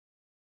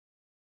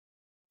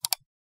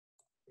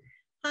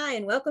Hi,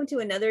 and welcome to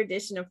another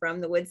edition of From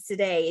the Woods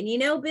Today. And you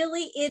know,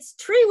 Billy, it's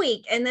Tree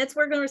Week, and that's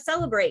what we're going to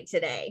celebrate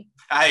today.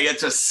 Hey,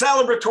 it's a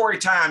celebratory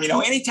time. You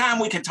know, anytime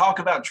we can talk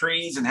about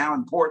trees and how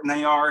important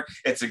they are,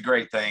 it's a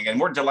great thing.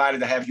 And we're delighted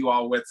to have you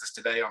all with us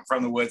today on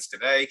From the Woods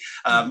Today.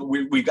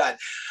 We've got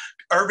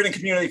Urban and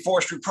Community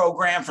Forestry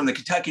program from the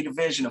Kentucky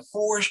Division of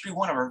Forestry.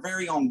 One of our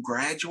very own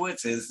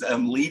graduates is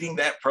leading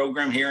that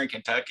program here in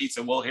Kentucky.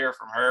 So we'll hear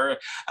from her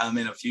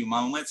in a few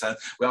moments.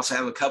 We also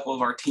have a couple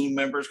of our team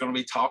members going to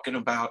be talking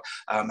about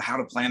how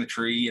to plant a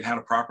tree and how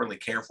to properly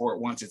care for it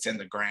once it's in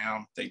the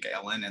ground. I think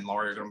Ellen and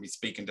Laurie are going to be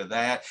speaking to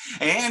that.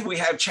 And we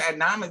have Chad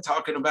Nyman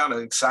talking about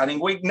an exciting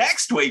week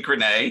next week,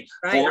 Renee,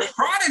 Forest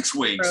Products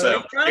Week.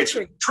 It's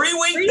Tree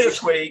Week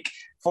this week.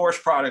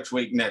 Forest Products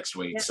Week next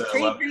week. Yeah,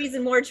 so trees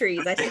and more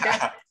trees. I think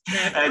that's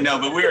no,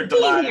 but we are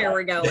delighted. Here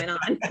we're going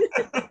on.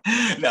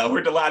 No,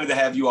 we're delighted to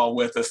have you all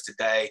with us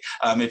today.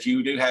 If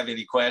you do have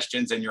any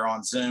questions and you're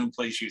on Zoom,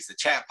 please use the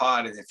chat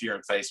pod. And if you're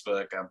on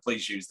Facebook,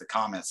 please use the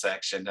comment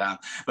section.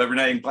 But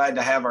Renee, I'm glad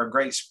to have our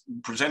great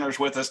presenters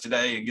with us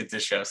today and get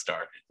this show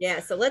started.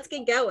 Yeah, so let's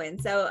get going.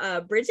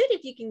 So Bridget,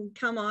 if you can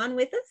come on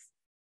with us.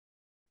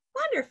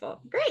 Wonderful.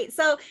 Great.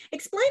 So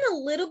explain a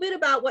little bit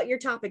about what your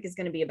topic is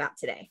going to be about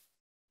today.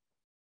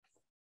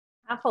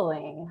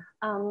 Happily.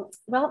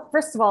 Well,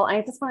 first of all,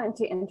 I just wanted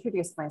to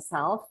introduce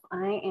myself.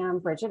 I am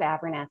Bridget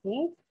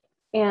Abernathy,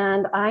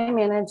 and I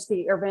manage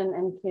the Urban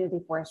and Community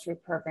Forestry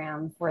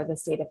program for the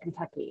state of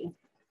Kentucky.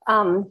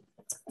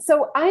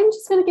 So I'm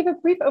just going to give a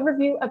brief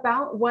overview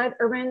about what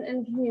urban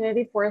and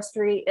community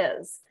forestry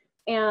is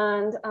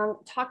and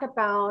talk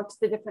about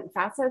the different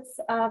facets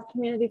of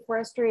community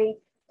forestry.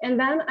 And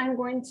then I'm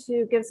going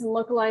to give some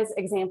localized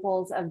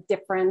examples of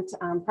different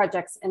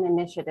projects and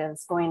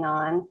initiatives going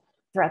on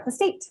throughout the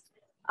state.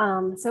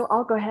 So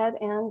I'll go ahead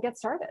and get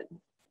started.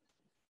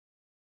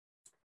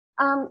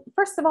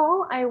 First of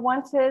all, I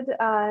wanted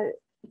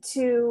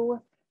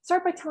to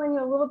start by telling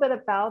you a little bit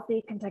about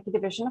the Kentucky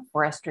Division of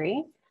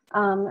Forestry.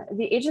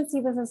 The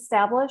agency was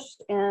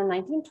established in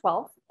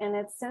 1912, and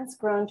it's since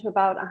grown to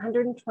about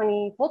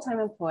 120 full-time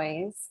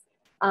employees.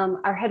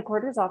 Our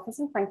headquarters office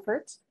in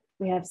Frankfort.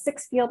 We have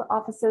 6 field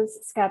offices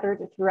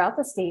scattered throughout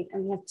the state,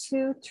 and we have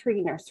 2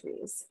 tree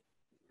nurseries.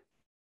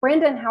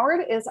 Brandon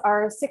Howard is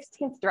our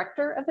 16th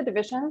director of the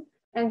division,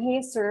 and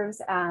he serves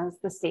as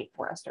the state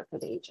forester for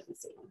the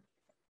agency.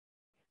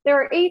 There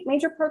are 8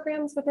 major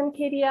programs within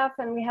KDF,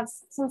 and we have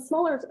some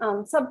smaller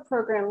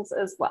sub-programs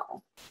as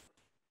well.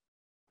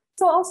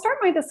 So I'll start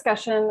my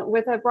discussion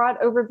with a broad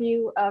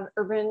overview of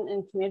urban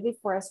and community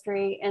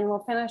forestry, and we'll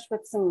finish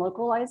with some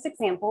localized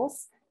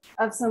examples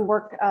of some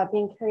work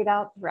being carried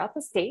out throughout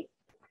the state.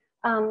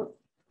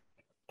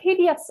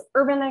 KDF's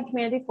Urban and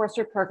Community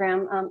Forestry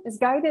program is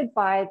guided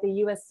by the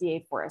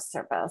USDA Forest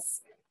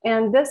Service.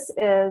 And this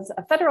is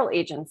a federal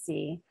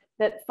agency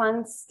that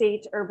funds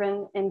state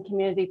urban and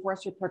community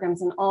forestry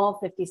programs in all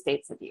 50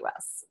 states of the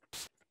US.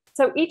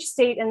 So each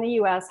state in the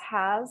US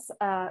has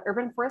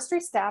urban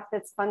forestry staff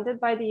that's funded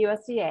by the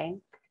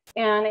USDA.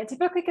 And it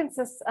typically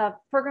consists of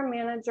program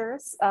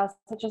managers,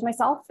 such as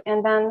myself,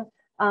 and then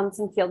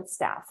some field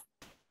staff.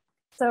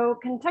 So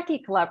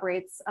Kentucky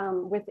collaborates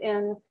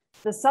within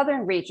the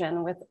southern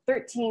region with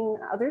 13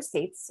 other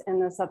states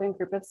in the Southern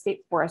Group of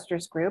State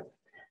Foresters Group.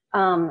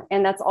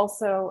 And that's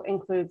also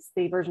includes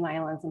the Virgin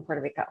Islands and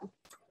Puerto Rico.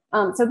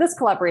 So this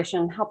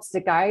collaboration helps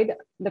to guide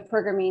the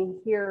programming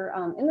here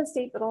in the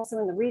state, but also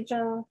in the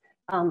region,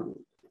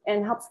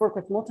 and helps work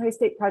with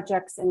multi-state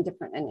projects and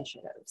different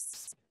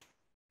initiatives.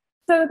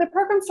 So the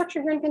program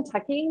structure here in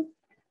Kentucky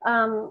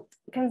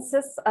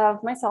consists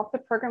of myself, the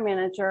program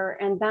manager,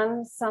 and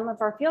then some of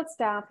our field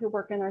staff who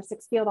work in our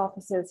 6 field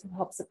offices who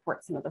help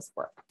support some of this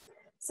work.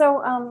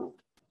 So,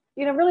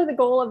 you know, really the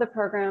goal of the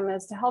program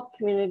is to help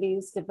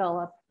communities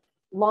develop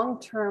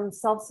long-term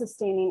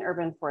self-sustaining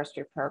urban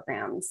forestry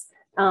programs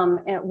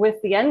and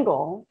with the end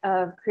goal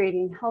of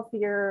creating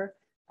healthier,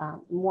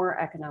 more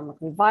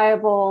economically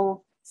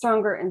viable,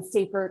 stronger and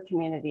safer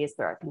communities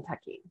throughout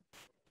Kentucky.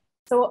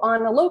 So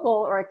on a local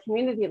or a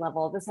community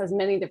level, this has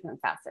many different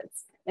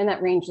facets, and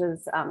that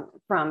ranges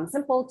from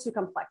simple to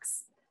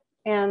complex.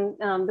 And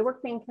the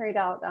work being carried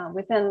out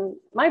within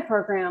my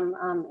program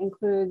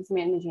includes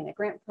managing a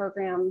grant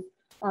program,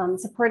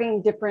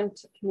 supporting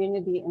different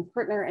community and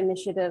partner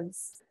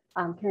initiatives,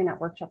 carrying out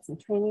workshops and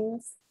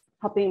trainings,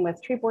 helping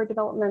with tree board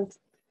development,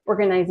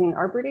 organizing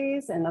Arbor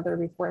Days and other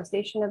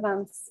reforestation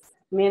events,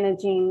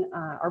 managing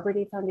Arbor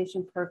Day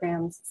Foundation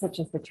programs such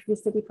as the Tree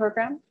City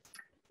program,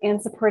 and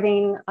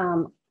supporting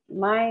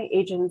my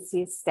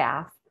agency's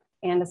staff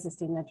and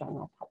assisting the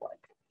general public.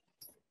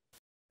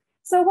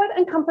 So what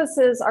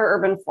encompasses our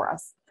urban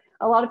forest?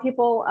 A lot of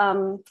people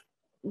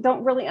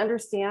don't really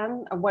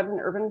understand what an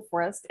urban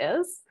forest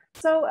is.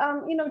 So,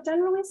 you know,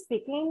 generally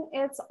speaking,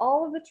 it's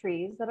all of the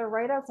trees that are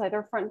right outside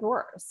our front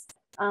doors.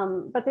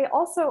 But they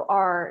also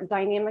are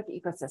dynamic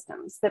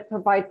ecosystems that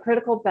provide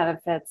critical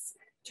benefits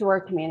to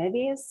our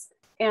communities.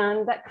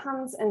 And that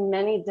comes in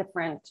many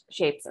different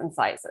shapes and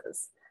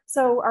sizes.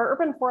 So our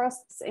urban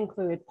forests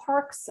include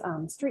parks,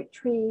 street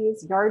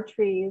trees, yard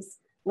trees,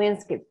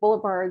 landscape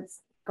boulevards,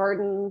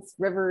 gardens,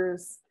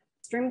 rivers,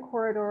 stream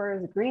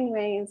corridors,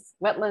 greenways,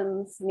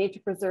 wetlands, nature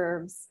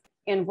preserves,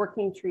 and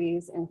working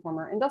trees in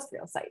former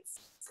industrial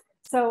sites.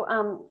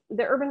 So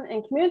the urban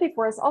and community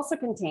forest also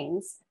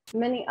contains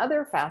many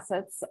other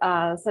facets,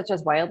 such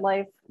as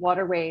wildlife,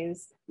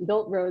 waterways,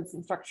 built roads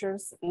and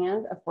structures,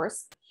 and of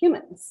course,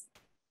 humans.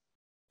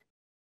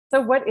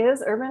 So what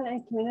is urban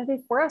and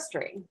community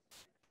forestry?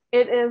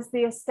 It is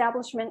the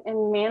establishment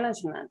and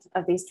management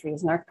of these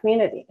trees in our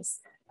communities.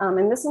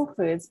 And this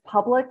includes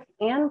public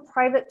and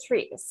private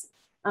trees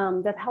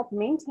that help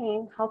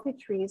maintain healthy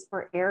trees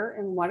for air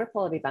and water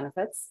quality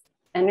benefits,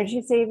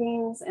 energy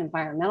savings,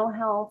 environmental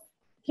health,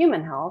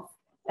 human health,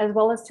 as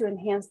well as to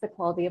enhance the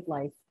quality of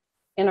life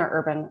in our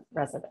urban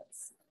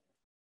residents.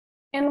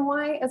 And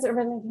why is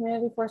urban and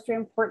community forestry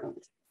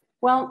important?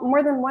 Well,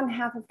 more than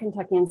 1/2 of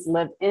Kentuckians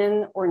live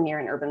in or near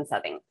an urban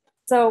setting.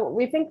 So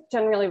we think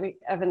generally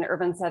of an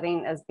urban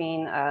setting as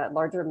being a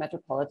larger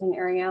metropolitan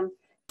area,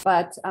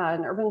 but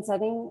an urban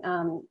setting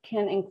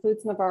can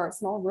include some of our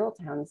small rural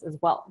towns as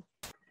well.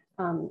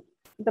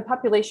 The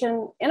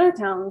population in our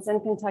towns in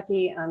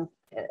Kentucky,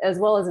 as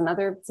well as in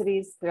other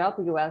cities throughout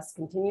the US,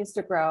 continues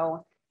to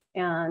grow,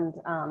 and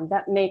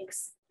that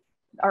makes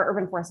our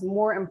urban forest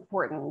more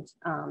important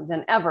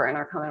than ever in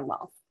our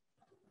Commonwealth.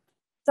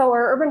 So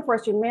our urban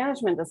forestry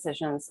management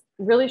decisions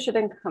really should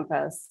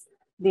encompass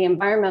the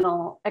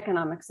environmental,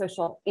 economic,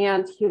 social,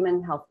 and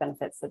human health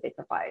benefits that they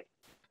provide.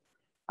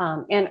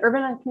 And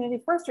urban and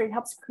community forestry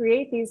helps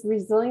create these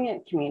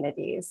resilient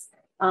communities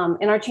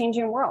in our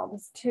changing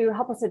world to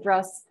help us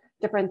address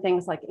different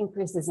things like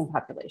increases in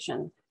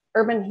population,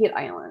 urban heat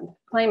island,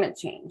 climate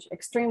change,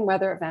 extreme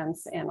weather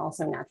events, and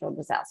also natural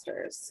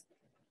disasters.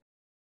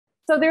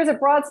 So there's a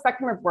broad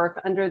spectrum of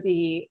work under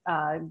the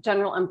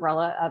general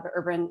umbrella of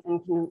urban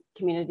and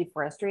community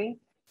forestry.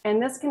 And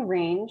this can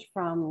range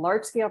from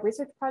large-scale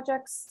research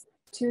projects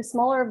to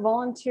smaller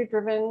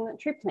volunteer-driven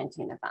tree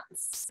planting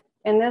events.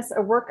 And this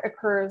work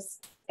occurs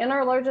in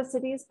our largest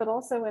cities, but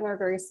also in our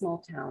very small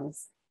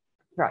towns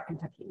throughout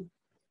Kentucky.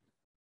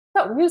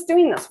 So who's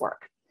doing this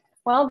work?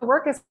 Well, the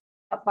work is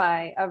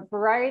by a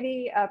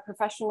variety of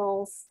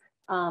professionals,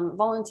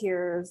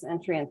 volunteers,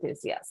 and tree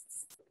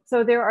enthusiasts.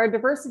 So there are a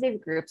diversity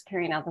of groups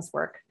carrying out this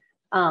work.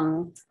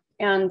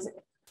 And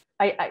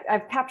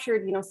I've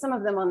captured some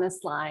of them on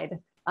this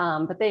slide,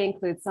 but they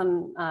include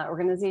some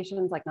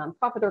organizations like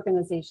nonprofit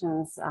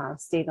organizations,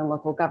 state and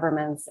local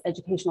governments,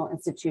 educational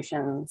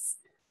institutions,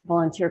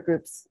 volunteer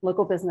groups,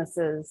 local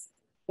businesses,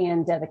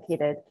 and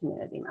dedicated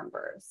community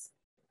members.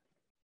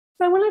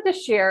 So I wanted to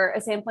share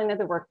a sampling of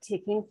the work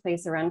taking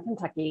place around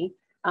Kentucky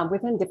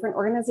within different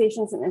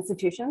organizations and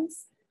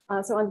institutions.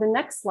 So on the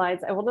next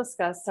slides, I will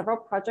discuss several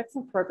projects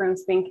and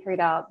programs being carried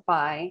out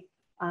by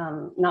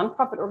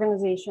nonprofit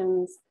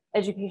organizations,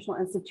 educational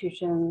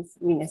institutions,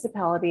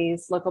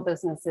 municipalities, local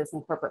businesses,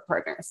 and corporate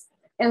partners.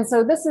 And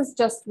so this is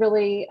just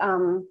really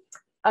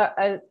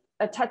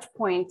a touch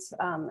point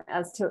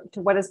as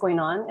to what is going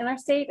on in our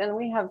state. And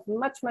we have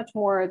much, much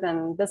more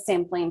than this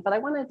sampling, but I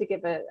wanted to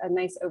give a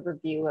nice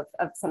overview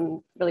of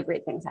some really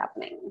great things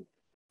happening.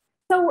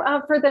 So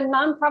for the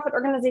nonprofit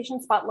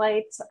organization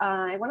spotlight,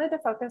 I wanted to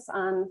focus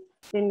on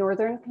the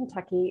Northern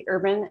Kentucky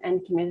Urban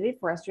and Community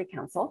Forestry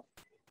Council.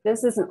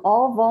 This is an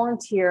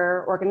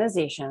all-volunteer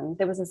organization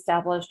that was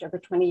established over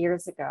 20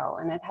 years ago,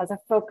 and it has a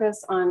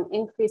focus on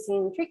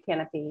increasing tree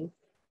canopy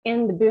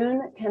in the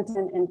Boone,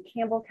 Kenton, and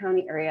Campbell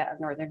County area of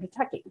Northern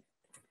Kentucky.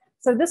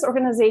 So this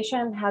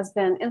organization has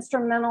been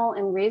instrumental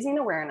in raising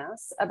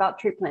awareness about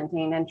tree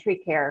planting and tree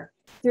care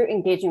through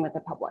engaging with the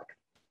public.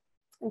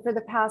 And for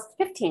the past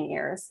 15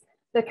 years,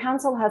 the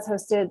council has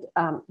hosted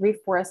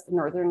Reforest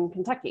Northern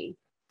Kentucky.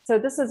 So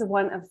this is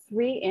one of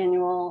 3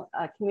 annual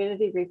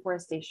community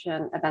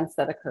reforestation events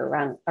that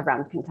occur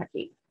around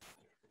Kentucky.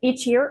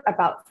 Each year,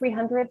 about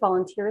 300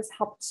 volunteers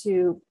help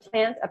to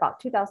plant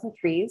about 2,000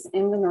 trees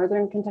in the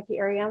Northern Kentucky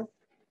area.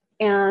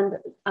 And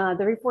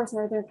the Reforest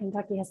Northern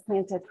Kentucky has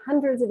planted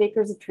hundreds of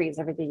acres of trees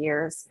over the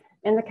years.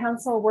 And the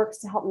council works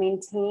to help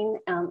maintain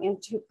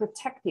and to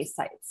protect these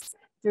sites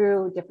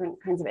through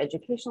different kinds of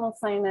educational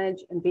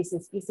signage,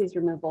 invasive species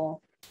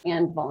removal,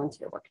 and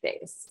volunteer work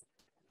days.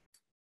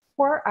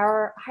 For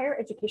our higher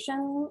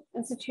education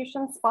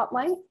institution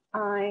spotlight,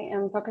 I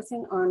am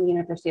focusing on the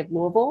University of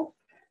Louisville.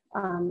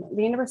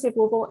 The University of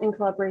Louisville, in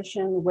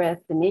collaboration with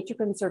the Nature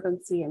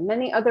Conservancy and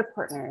many other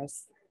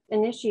partners,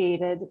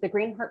 initiated the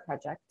Green Heart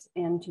Project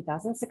in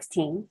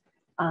 2016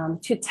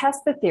 to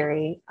test the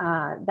theory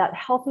that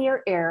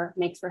healthier air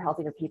makes for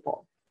healthier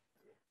people.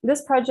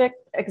 This project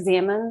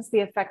examines the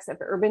effects of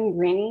urban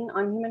greening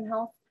on human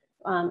health,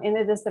 and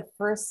it is the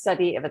first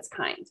study of its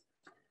kind.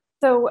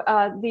 So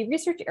the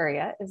research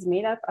area is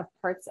made up of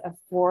parts of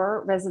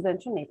 4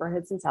 residential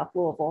neighborhoods in South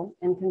Louisville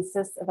and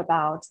consists of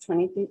about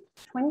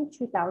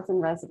 22,000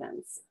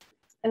 residents.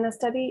 And the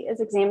study is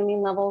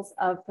examining levels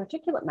of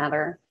particulate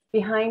matter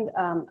behind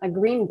a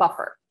green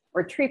buffer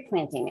or tree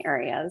planting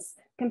areas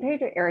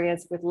compared to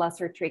areas with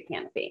lesser tree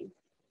canopy.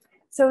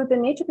 So the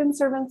Nature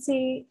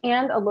Conservancy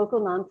and a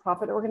local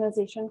nonprofit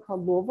organization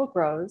called Louisville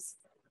Grows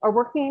are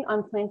working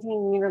on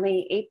planting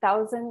nearly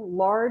 8,000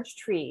 large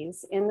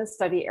trees in the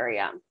study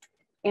area.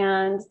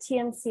 And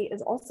TNC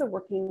is also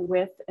working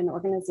with an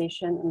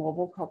organization in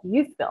Louisville called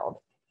Youth Build.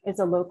 It's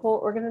a local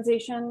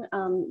organization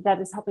that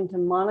is helping to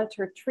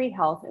monitor tree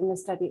health in the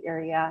study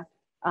area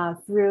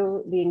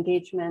through the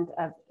engagement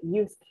of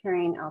youth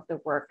carrying out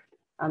the work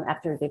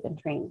after they've been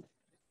trained.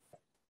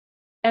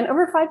 And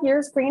over 5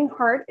 years, Green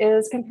Heart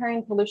is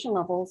comparing pollution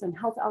levels and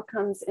health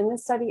outcomes in the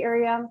study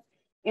area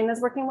and is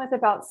working with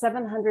about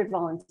 700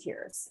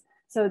 volunteers.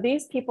 So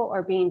these people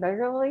are being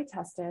regularly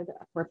tested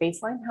for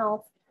baseline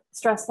health,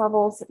 stress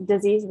levels,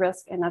 disease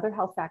risk, and other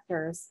health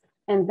factors.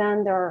 And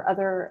then there are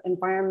other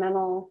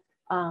environmental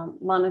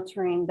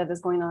monitoring that is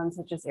going on,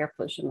 such as air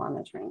pollution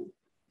monitoring.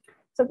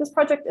 So this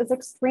project is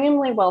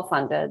extremely well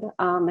funded.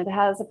 It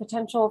has a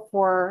potential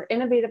for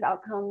innovative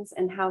outcomes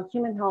and how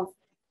human health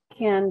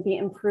can be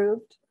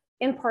improved,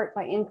 in part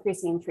by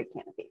increasing tree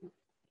canopy.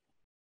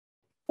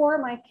 For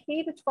my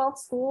K-12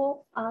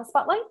 school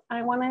spotlight,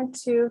 I wanted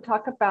to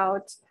talk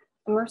about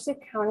Mercer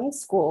County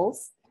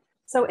schools.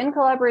 So in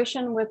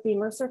collaboration with the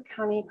Mercer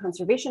County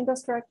Conservation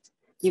District,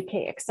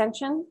 UK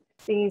Extension,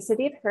 the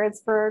City of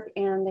Harrodsburg,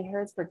 and the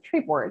Harrodsburg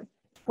Tree Board,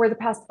 for the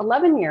past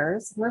 11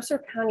 years,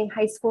 Mercer County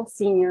high school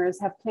seniors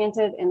have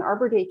planted an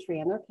Arbor Day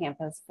tree on their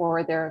campus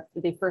for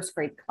the first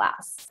grade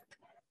class.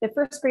 The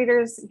first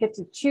graders get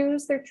to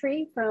choose their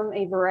tree from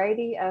a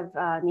variety of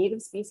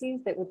native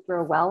species that would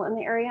grow well in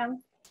the area.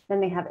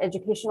 Then they have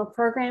educational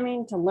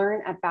programming to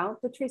learn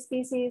about the tree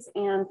species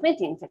and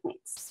planting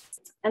techniques.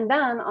 And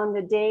then on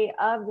the day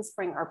of the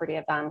Spring Arbor Day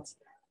event,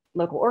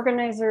 local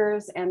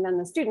organizers and then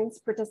the students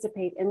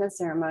participate in the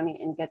ceremony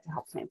and get to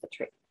help plant the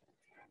tree.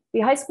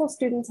 The high school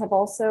students have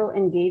also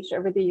engaged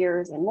over the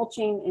years in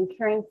mulching and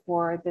caring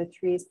for the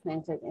trees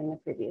planted in the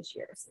previous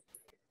years.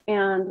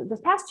 And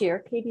this past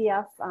year,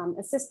 KDF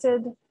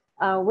assisted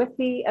with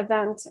the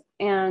event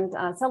and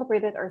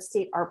celebrated our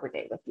State Arbor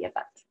Day with the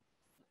event.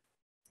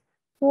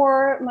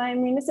 For my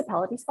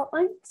municipality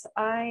spotlight,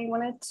 I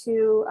wanted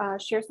to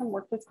share some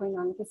work that's going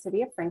on with the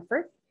City of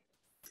Frankfort.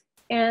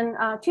 In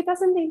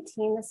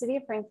 2018, the City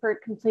of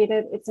Frankfort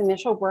completed its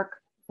initial work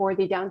for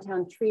the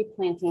downtown tree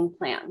planting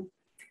plan.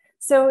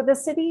 So the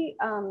city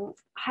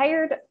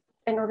hired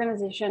an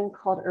organization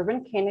called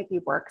Urban Canopy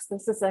Works.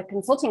 This is a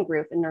consulting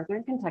group in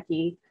Northern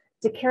Kentucky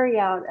to carry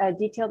out a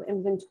detailed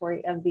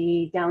inventory of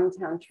the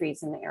downtown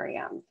trees in the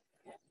area.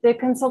 The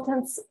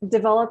consultants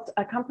developed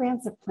a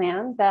comprehensive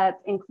plan that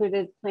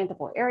included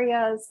plantable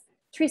areas,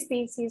 tree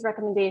species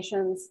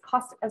recommendations,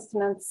 cost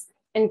estimates,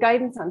 and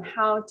guidance on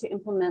how to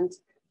implement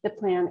the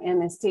plan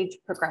and a staged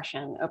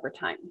progression over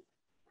time.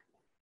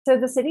 So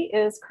the city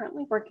is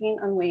currently working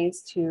on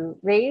ways to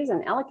raise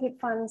and allocate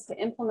funds to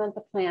implement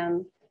the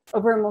plan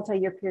over a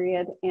multi-year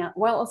period, and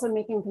while also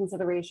making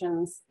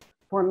considerations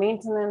for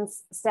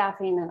maintenance,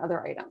 staffing, and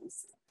other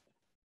items.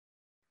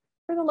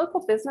 For the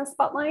local business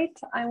spotlight,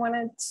 I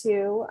wanted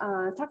to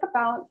talk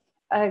about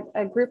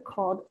a group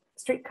called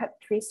Straight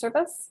Cut Tree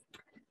Service.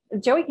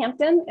 Joey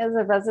Hampton is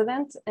a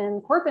resident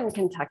in Corbin,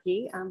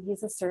 Kentucky.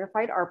 He's a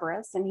certified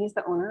arborist and he's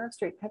the owner of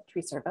Straight Cut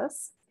Tree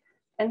Service.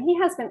 And he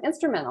has been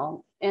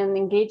instrumental in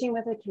engaging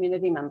with the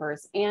community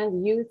members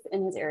and youth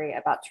in his area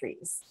about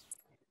trees.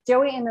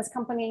 Joey and his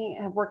company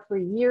have worked for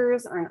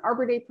years on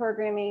Arbor Day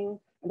programming.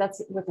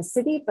 That's with the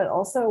city, but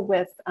also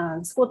with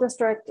the school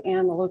district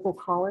and the local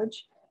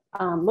college,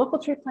 local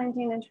tree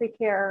planting and tree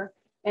care,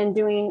 and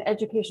doing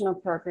educational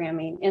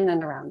programming in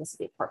and around the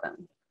city of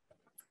Corbin.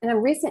 And in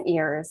recent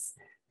years,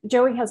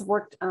 Joey has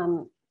worked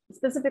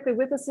specifically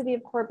with the city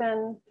of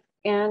Corbin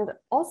and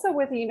also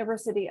with the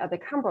University of the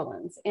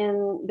Cumberlands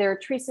in their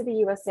Tree City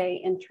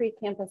USA and Tree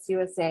Campus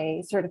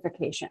USA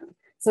certification.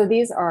 So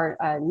these are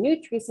a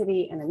new Tree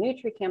City and a new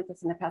Tree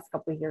Campus in the past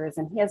couple of years,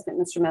 and he has been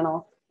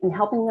instrumental in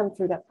helping them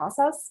through that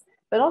process,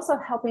 but also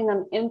helping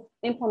them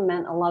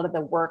implement a lot of the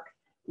work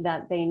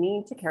that they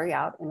need to carry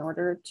out in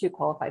order to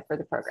qualify for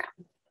the program.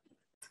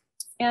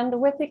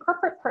 And with the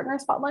corporate partner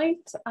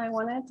spotlight, I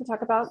wanted to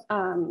talk about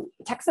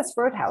Texas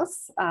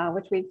Roadhouse,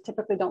 which we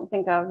typically don't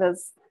think of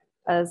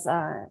as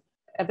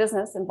a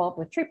business involved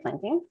with tree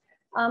planting.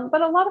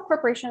 But a lot of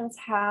corporations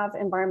have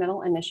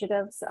environmental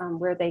initiatives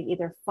where they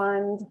either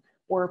fund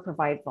or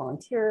provide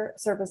volunteer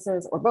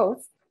services or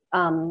both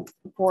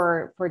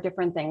for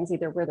different things,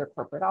 either where they're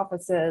corporate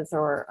offices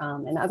or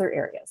in other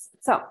areas.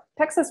 So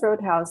Texas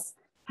Roadhouse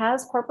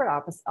has corporate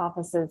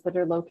offices that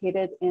are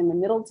located in the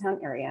Middletown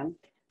area,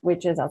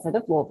 which is outside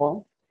of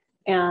Louisville.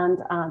 And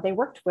they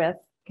worked with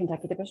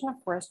Kentucky Division of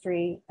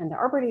Forestry and the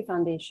Arbor Day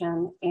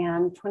Foundation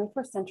and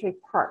 21st Century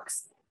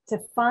Parks to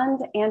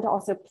fund and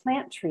also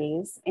plant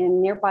trees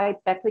in nearby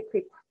Beckley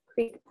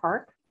Creek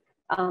Park.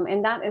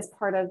 And that is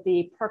part of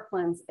the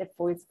Parklands at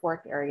Floyd's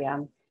Fork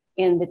area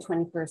in the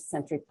 21st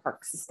Century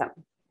Park system.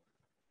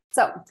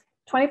 So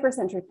 21st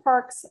Century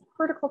Parks,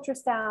 horticulture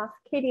staff,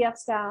 KDF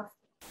staff,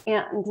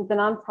 and the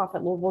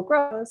nonprofit Louisville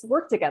Grows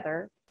work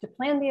together to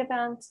plan the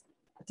event,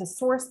 to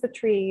source the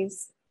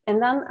trees,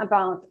 and then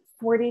about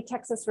 40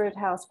 Texas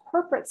Roadhouse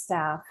corporate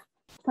staff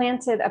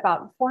planted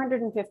about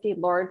 450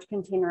 large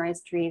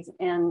containerized trees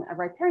in a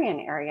riparian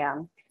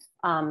area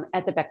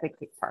at the Beckley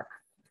Creek Park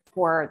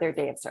for their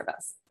day of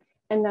service.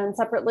 And then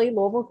separately,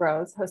 Louisville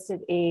Grows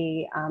hosted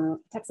a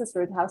Texas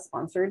Roadhouse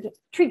sponsored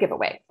tree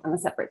giveaway on a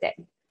separate day.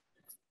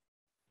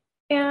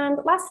 And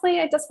lastly,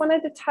 I just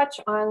wanted to touch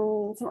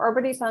on some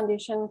Arbor Day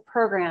Foundation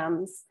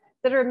programs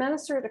that are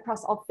administered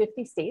across all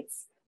 50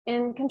 states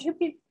and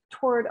contribute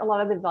toward a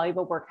lot of the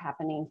valuable work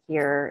happening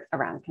here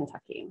around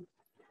Kentucky.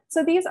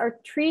 So these are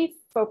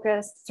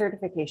tree-focused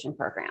certification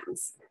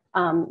programs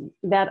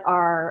that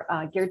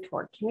are geared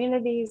toward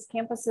communities,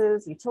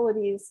 campuses,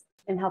 utilities,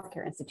 and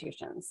healthcare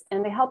institutions.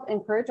 And they help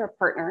encourage our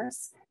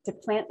partners to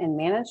plant and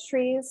manage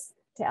trees,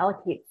 to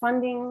allocate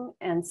funding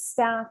and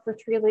staff for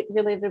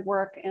tree-related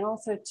work, and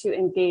also to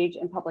engage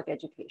in public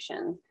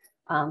education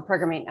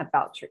programming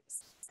about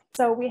trees.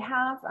 So we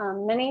have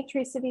many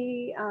Tree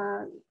City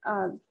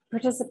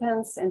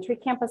participants and Tree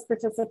Campus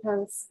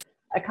participants,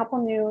 a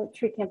couple new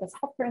Tree Campus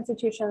healthcare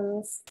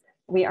institutions.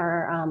 We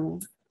are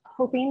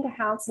hoping to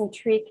have some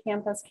Tree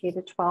Campus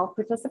K-12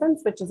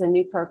 participants, which is a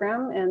new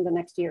program in the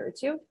next year or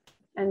two.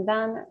 And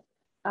then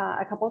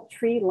a couple of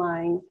Tree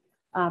Line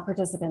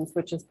participants,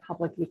 which is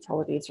public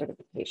utility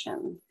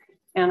certification.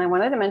 And I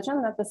wanted to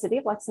mention that the city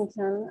of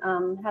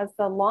Lexington has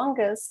the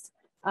longest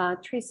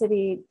Tree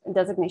City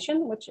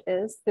designation, which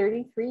is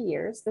 33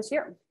 years this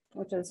year,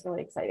 which is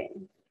really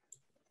exciting.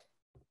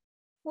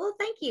 Well,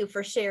 thank you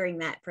for sharing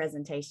that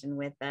presentation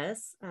with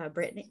us,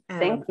 Brittany.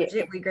 Thank you.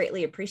 Bridget, we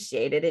greatly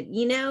appreciate it. And,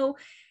 you know,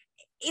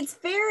 it's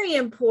very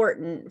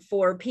important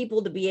for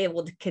people to be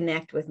able to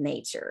connect with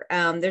nature.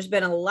 There's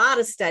been a lot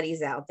of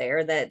studies out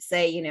there that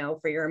say, you know,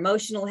 for your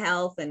emotional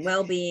health and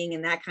well-being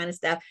and that kind of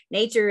stuff,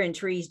 nature and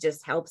trees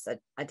just helps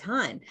a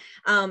ton.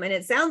 And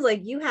it sounds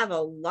like you have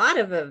a lot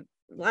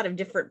of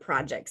different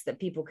projects that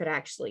people could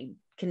actually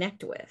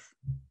connect with.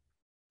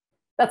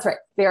 That's right.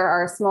 There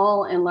are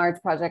small and large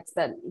projects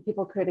that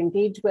people could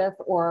engage with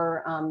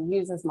or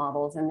use as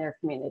models in their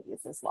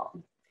communities as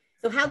well.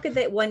 So how could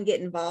one get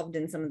involved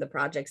in some of the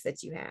projects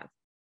that you have?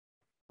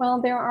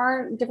 Well, there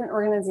are different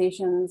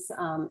organizations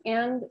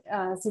and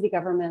city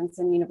governments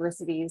and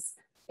universities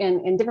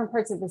in different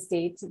parts of the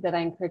state that I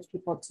encourage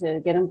people to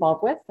get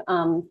involved with.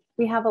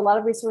 We have a lot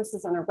of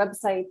resources on our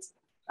website,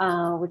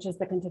 which is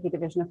the Kentucky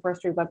Division of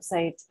Forestry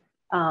website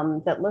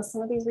that lists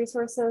some of these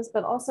resources,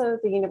 but also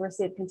the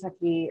University of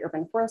Kentucky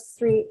Urban Forest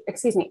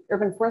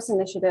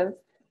Initiative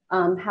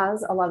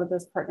has a lot of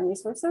those partner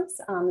resources.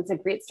 It's a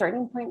great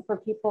starting point for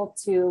people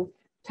to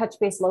touch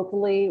base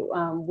locally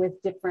with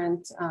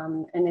different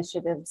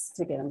initiatives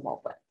to get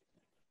involved with.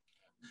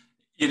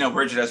 You know,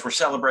 Bridget, as we're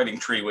celebrating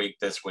Tree Week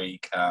this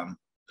week,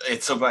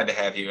 it's so glad to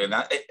have you. And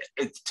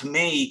to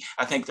me,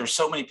 I think there's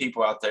so many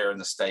people out there in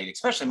the state,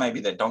 especially maybe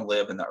that don't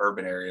live in the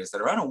urban areas,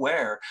 that are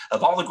unaware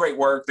of all the great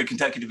work the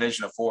Kentucky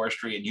Division of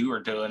Forestry and you are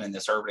doing in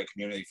this urban and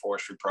community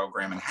forestry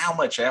program and how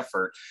much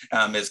effort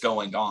is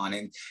going on.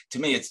 And to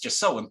me, it's just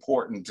so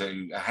important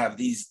to have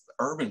these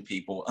urban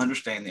people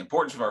understand the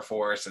importance of our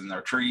forests and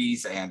our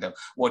trees, and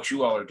what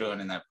you all are doing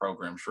in that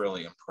program is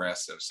really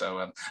impressive.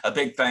 So a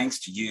big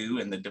thanks to you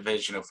and the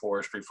Division of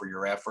Forestry for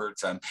your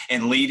efforts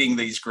in leading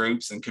these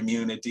groups and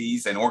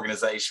communities and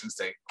organizations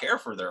to care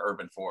for their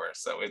urban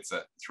forests. So it's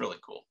really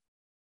cool.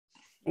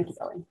 Thank you,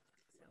 Zoe.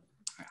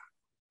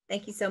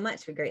 Thank you so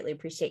much. We greatly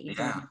appreciate you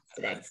joining us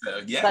today.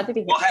 Yeah,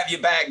 we'll have you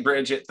back,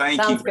 Bridget.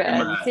 Thank you very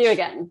much. See you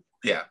again.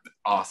 Yeah,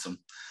 awesome.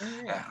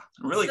 Right. Yeah,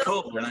 really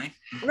cool, Renee.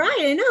 Right,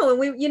 I know. And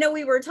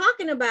we were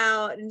talking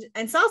about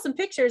and saw some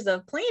pictures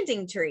of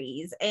planting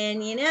trees,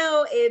 and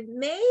it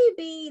may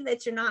be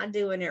that you're not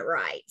doing it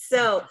right.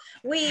 So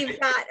we've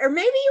got, or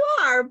maybe you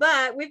are,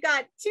 but we've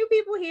got two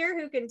people here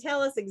who can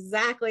tell us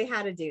exactly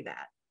how to do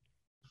that.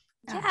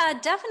 Yeah,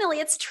 definitely.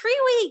 It's Tree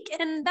Week,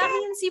 and that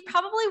means you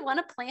probably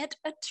want to plant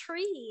a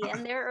tree.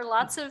 And there are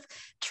lots of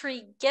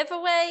tree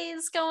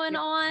giveaways going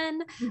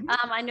on.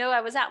 I know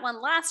I was at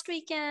one last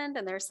weekend,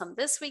 and there's some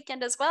this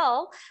weekend as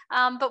well.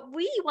 But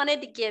we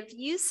wanted to give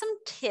you some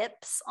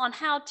tips on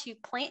how to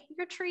plant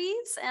your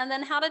trees and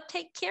then how to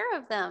take care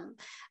of them.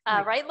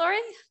 Right, Lori?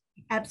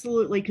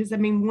 Absolutely, because I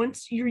mean,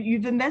 once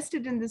you've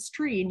invested in this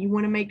tree, and you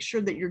want to make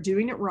sure that you're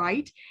doing it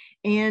right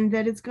and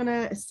that it's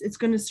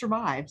gonna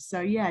survive. So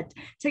yeah,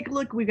 take a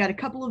look. We've got a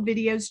couple of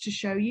videos to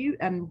show you,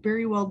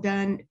 very well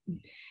done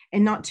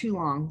and not too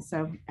long.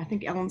 So I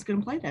think Ellen's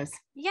gonna play those.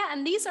 Yeah,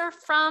 and these are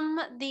from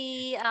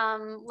the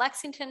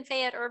Lexington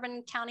Fayette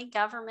Urban County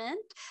Government.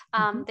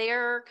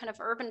 Their kind of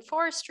urban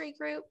forestry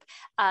group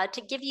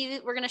to give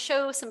you, we're gonna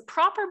show some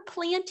proper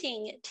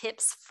planting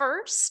tips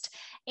first,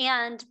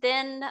 and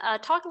then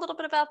talk a little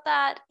bit about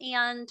that.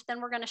 And then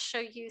we're going to show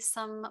you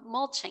some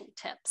mulching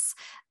tips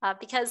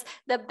because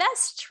the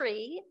best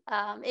tree,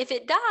 if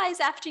it dies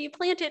after you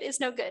plant it,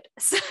 is no good.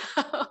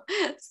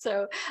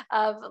 So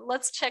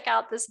let's check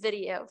out this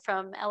video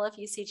from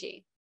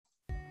LFUCG.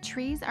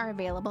 Trees are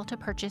available to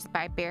purchase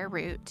by bare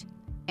root,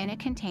 in a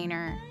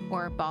container,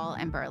 or ball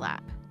and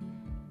burlap.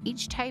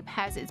 Each type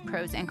has its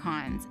pros and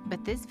cons,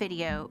 but this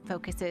video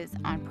focuses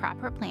on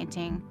proper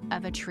planting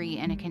of a tree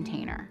in a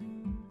container.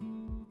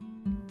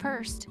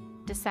 First,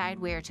 decide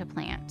where to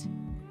plant.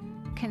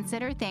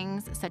 Consider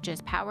things such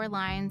as power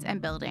lines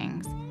and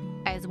buildings,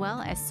 as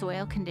well as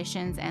soil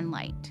conditions and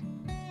light.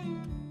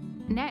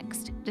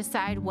 Next,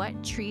 decide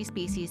what tree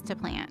species to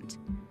plant.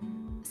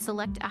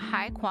 Select a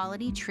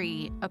high-quality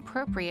tree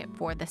appropriate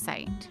for the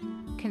site.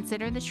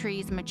 Consider the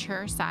tree's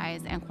mature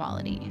size and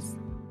qualities.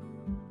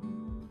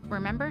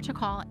 Remember to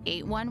call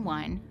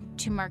 811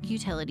 to mark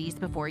utilities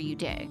before you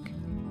dig.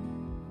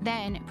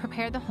 Then,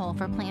 prepare the hole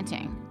for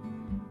planting.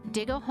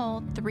 Dig a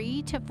hole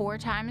 3 to 4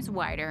 times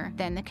wider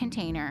than the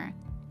container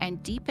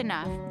and deep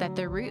enough that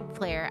the root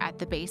flare at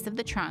the base of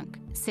the trunk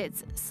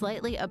sits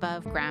slightly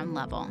above ground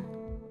level.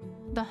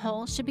 The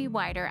hole should be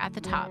wider at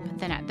the top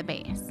than at the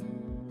base.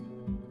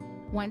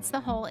 Once the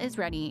hole is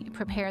ready,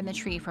 prepare the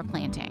tree for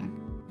planting.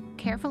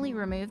 Carefully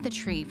remove the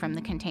tree from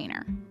the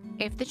container.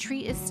 If the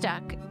tree is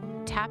stuck,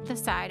 tap the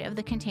side of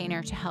the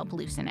container to help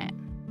loosen it.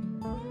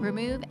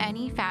 Remove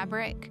any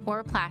fabric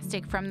or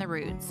plastic from the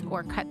roots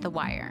or cut the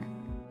wire.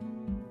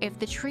 If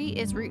the tree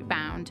is root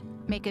bound,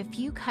 make a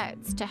few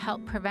cuts to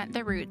help prevent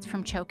the roots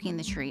from choking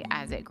the tree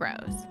as it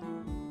grows.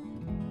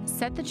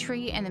 Set the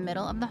tree in the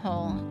middle of the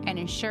hole and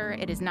ensure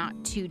it is not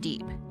too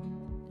deep.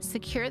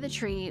 Secure the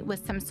tree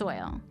with some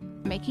soil,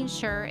 making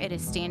sure it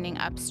is standing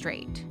up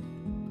straight.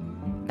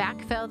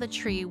 Backfill the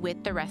tree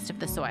with the rest of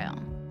the soil.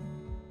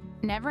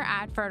 Never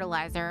add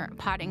fertilizer,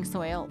 potting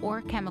soil,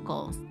 or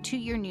chemicals to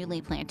your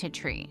newly planted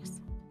trees.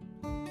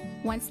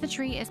 Once the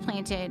tree is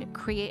planted,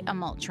 create a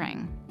mulch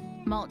ring.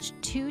 Mulch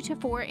 2 to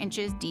 4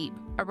 inches deep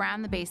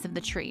around the base of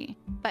the tree,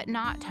 but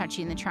not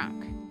touching the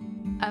trunk.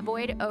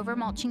 Avoid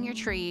over-mulching your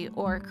tree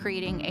or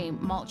creating a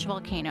mulch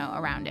volcano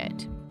around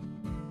it.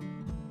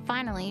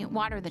 Finally,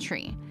 water the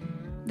tree.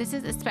 This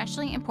is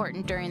especially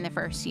important during the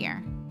first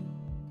year.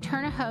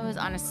 Turn a hose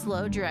on a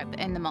slow drip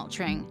in the mulch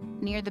ring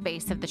near the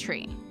base of the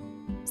tree.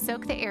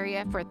 Soak the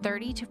area for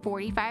 30 to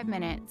 45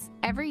 minutes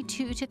every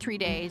 2 to 3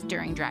 days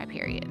during dry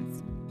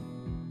periods.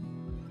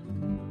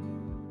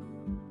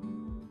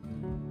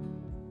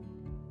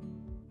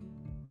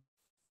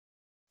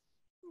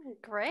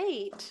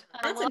 Great.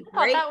 That's well, a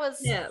great that was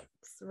tips,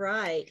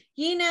 right?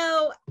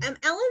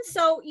 Ellen,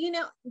 so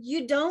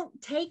you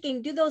don't take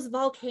and do those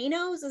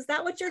volcanoes. Is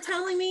that what you're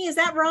telling me? Is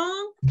that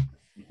wrong?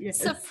 Yes.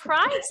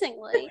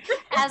 surprisingly,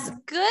 as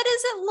good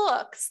as it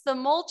looks, the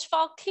mulch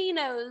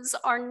volcanoes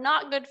are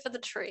not good for the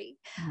tree.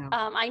 No.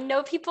 I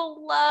know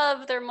people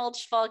love their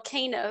mulch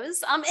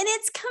volcanoes, and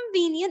it's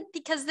convenient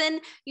because then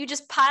you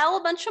just pile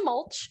a bunch of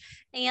mulch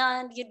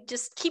and you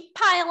just keep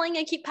piling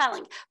and keep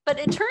piling. But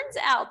it turns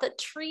out that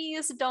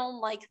trees don't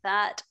like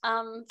that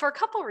for a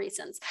couple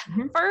reasons.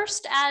 Mm-hmm.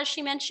 First, as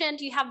she mentioned,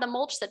 you have the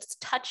mulch that's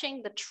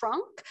touching the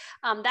trunk.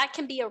 That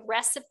can be a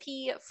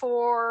recipe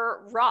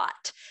for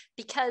rot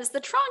because the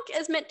trunk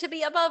is meant to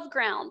be above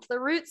ground. The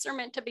roots are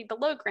meant to be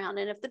below ground.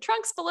 And if the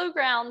trunk's below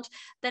ground,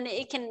 then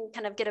it can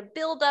kind of get a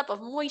buildup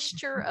of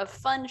moisture, of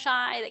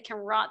fungi that can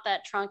rot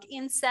that trunk,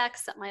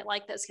 insects that might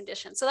like those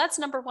conditions. So that's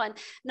number one.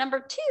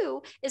 Number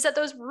two is that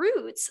those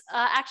roots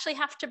actually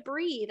have to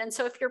breathe. And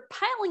so if you're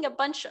piling a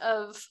bunch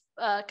of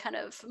kind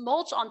of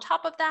mulch on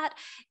top of that,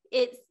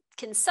 it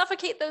can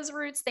suffocate those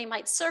roots. They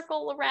might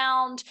circle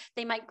around,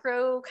 they might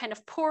grow kind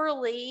of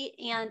poorly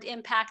and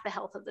impact the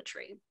health of the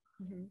tree.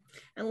 Mm-hmm.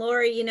 And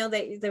Lori,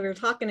 they were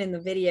talking in the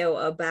video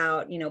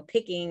about,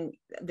 picking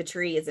the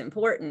tree is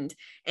important.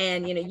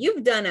 And,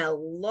 you've done a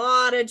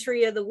lot of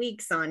tree of the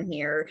weeks on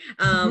here.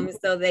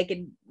 So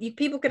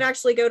people could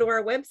actually go to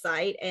our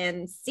website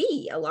and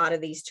see a lot of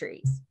these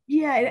trees.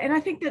 Yeah, and I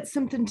think that's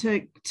something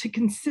to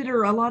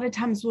consider. A lot of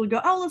times we'll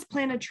go, oh, let's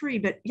plant a tree,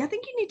 but I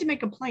think you need to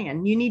make a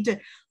plan. You need to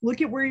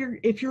look at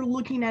if you're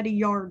looking at a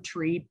yard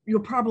tree, you're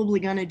probably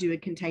going to do a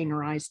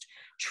containerized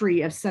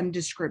tree of some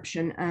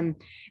description,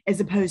 as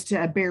opposed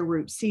to a bare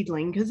root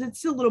seedling, because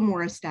it's a little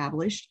more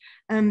established.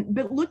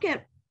 But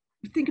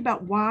think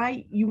about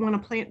why you want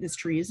to plant this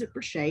tree. Is it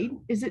for shade?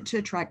 Is it to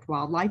attract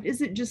wildlife?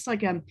 Is it just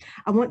like I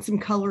want some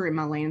color in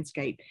my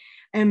landscape?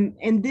 And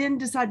then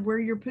decide where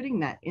you're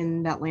putting that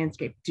in that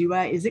landscape.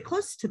 Is it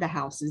close to the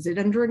house? Is it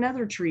under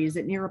another tree? Is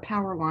it near a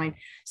power line?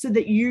 So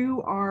that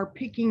you are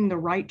picking the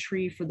right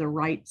tree for the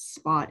right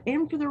spot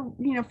and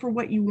for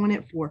what you want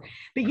it for.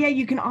 But yeah,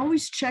 you can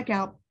always check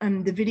out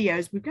the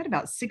videos. We've got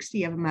about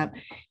 60 of them up.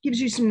 Gives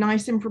you some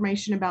nice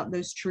information about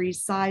those tree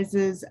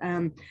sizes,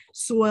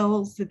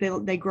 soils that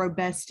they grow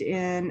best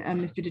in,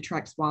 if it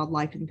attracts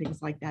wildlife and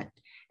things like that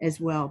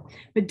as well.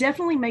 But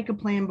definitely make a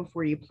plan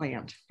before you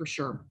plant, for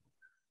sure.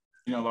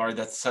 Laurie,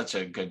 that's such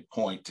a good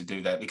point to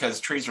do that because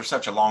trees are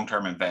such a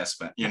long-term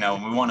investment,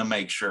 and we want to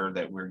make sure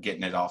that we're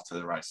getting it off to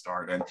the right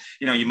start. And,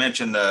 you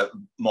mentioned the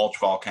mulch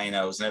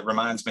volcanoes, and it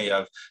reminds me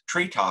of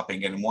tree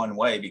topping in one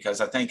way,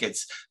 because I think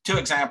it's two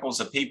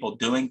examples of people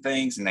doing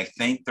things and they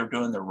think they're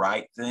doing the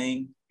right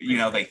thing.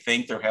 They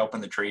think they're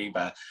helping the tree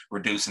by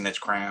reducing its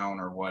crown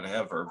or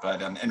whatever, but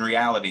in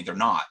reality, they're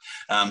not.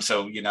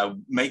 So,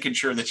 making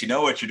sure that you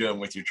know what you're doing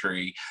with your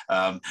tree,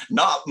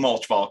 not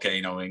mulch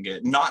volcanoing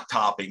it, not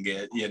topping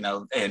it,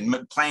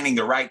 and planting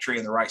the right tree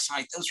in the right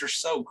site. Those are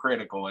so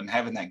critical, and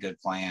having that good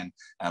plan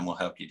will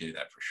help you do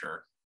that for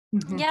sure.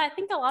 Mhm. Yeah, I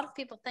think a lot of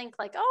people think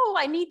like, oh,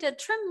 I need to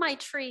trim my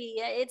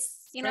tree.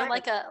 It's, you know,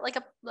 Right. like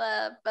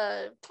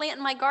a plant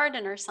in my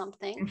garden or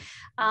something.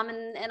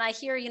 And I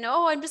hear, you know,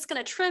 oh, I'm just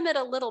going to trim it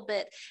a little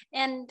bit.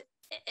 And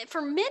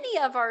for many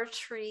of our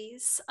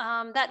trees,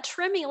 that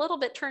trimming a little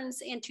bit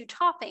turns into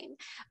topping,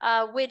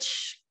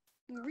 which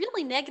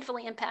really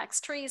negatively impacts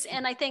trees.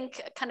 And I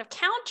think kind of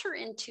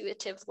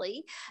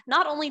counterintuitively,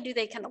 not only do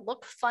they kind of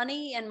look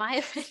funny, in my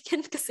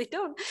opinion, because they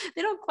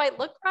don't quite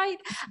look right,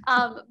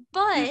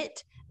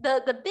 but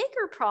the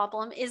bigger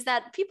problem is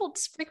that people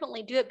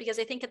frequently do it because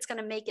they think it's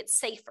going to make it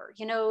safer.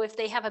 You know, if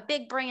they have a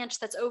big branch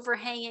that's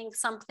overhanging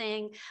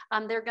something,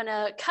 they're going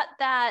to cut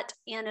that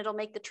and it'll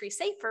make the tree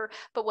safer.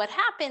 But what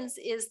happens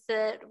is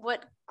that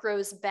what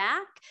grows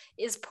back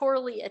is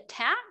poorly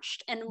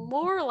attached and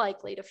more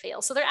likely to fail.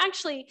 So they're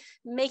actually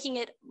making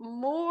it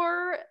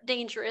more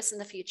dangerous in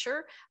the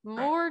future,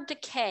 more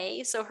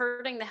decay, so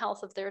hurting the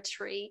health of their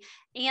tree,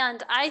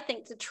 and I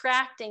think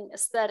detracting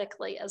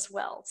aesthetically as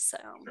well. So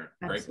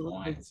great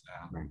point. So,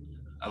 Right.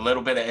 a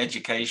little bit of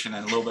education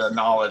and a little bit of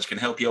knowledge can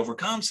help you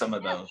overcome some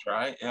of those,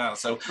 right? Yeah.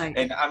 So, Right.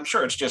 and I'm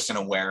sure it's just an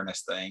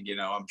awareness thing. You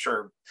know, I'm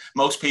sure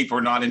most people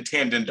are not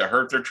intending to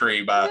hurt their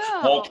tree by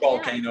mulch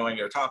volcanoing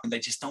or topping. They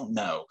just don't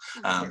know.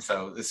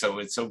 So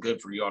it's so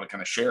good for you all to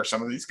kind of share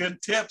some of these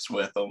good tips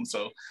with them.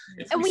 So,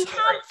 and we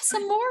have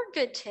some more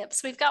good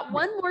tips. We've got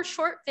one more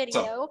short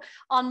video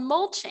on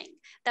mulching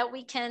that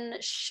we can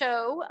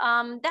show.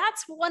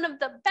 That's one of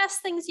the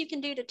best things you can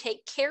do to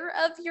take care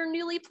of your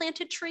newly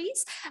planted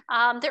trees.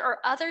 There are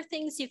other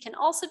things you can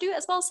also do,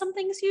 as well as some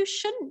things you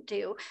shouldn't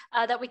do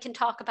that we can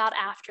talk about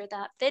after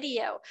that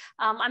video.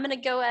 I'm going to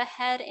go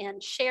ahead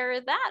and share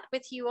that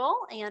with you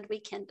all, and we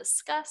can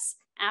discuss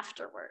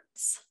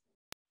afterwards.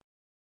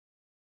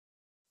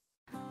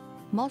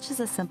 Mulch is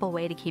a simple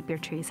way to keep your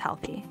trees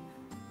healthy.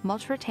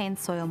 Mulch retains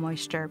soil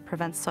moisture,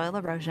 prevents soil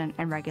erosion,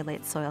 and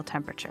regulates soil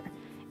temperature.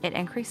 It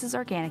increases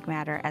organic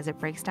matter as it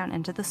breaks down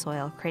into the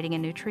soil, creating a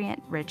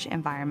nutrient-rich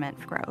environment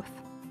for growth.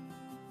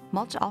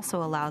 Mulch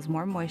also allows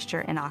more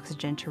moisture and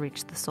oxygen to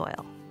reach the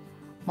soil.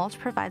 Mulch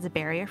provides a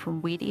barrier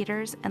from weed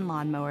eaters and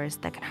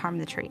lawnmowers that can harm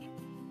the tree.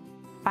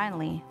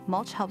 Finally,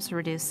 mulch helps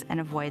reduce and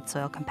avoid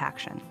soil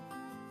compaction.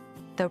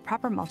 Though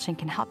proper mulching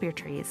can help your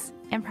trees,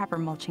 improper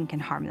mulching can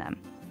harm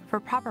them. For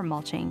proper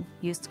mulching,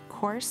 use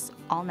coarse,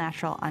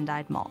 all-natural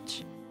undyed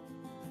mulch.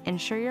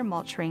 Ensure your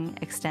mulch ring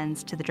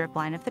extends to the drip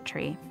line of the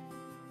tree.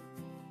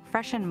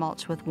 Freshen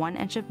mulch with 1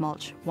 inch of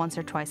mulch once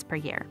or twice per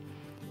year.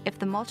 If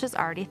the mulch is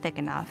already thick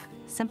enough,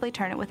 simply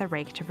turn it with a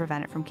rake to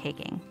prevent it from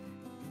caking.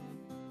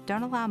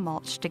 Don't allow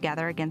mulch to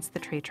gather against the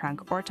tree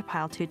trunk or to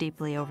pile too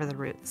deeply over the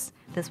roots.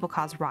 This will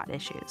cause rot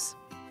issues.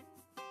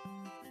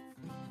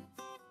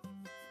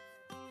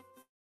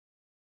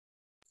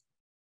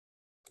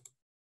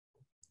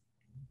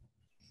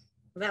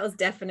 That was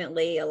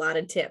definitely a lot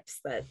of tips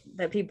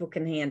that people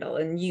can handle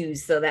and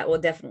use. So that will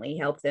definitely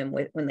help them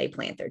with when they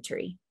plant their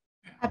tree.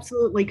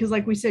 Absolutely, because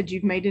like we said,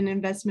 you've made an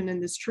investment in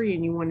this tree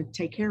and you want to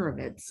take care of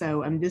it.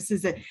 So this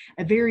is a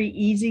very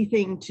easy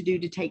thing to do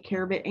to take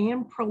care of it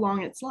and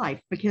prolong its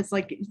life, because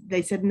like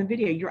they said in the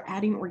video, you're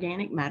adding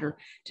organic matter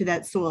to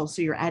that soil.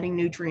 So you're adding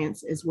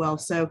nutrients as well.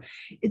 So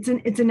it's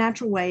a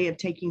natural way of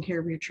taking care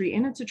of your tree,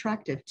 and it's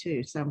attractive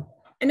too. So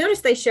I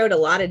noticed they showed a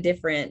lot of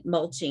different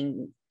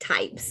mulching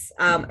types.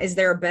 Is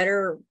there a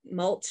better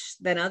mulch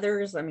than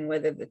others? I mean,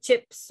 whether the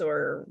chips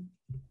or...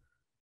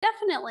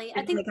 Definitely.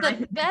 I think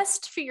the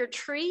best for your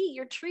tree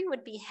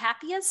would be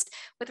happiest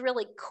with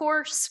really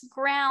coarse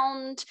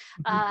ground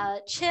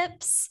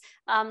chips,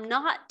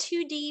 not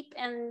too deep,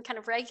 and kind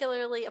of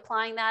regularly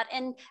applying that.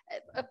 And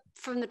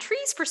from the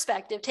tree's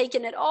perspective,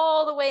 taking it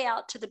all the way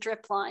out to the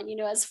drip line, you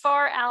know, as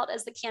far out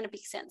as the canopy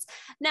extends.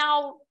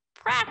 Now,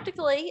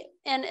 practically,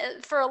 and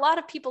for a lot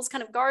of people's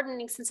kind of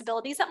gardening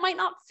sensibilities, that might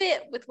not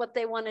fit with what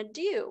they want to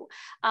do.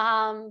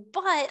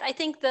 But I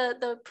think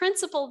the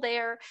principle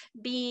there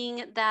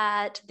being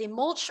that the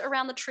mulch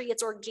around the tree,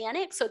 it's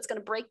organic, so it's going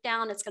to break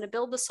down, it's going to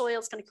build the soil,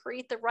 it's going to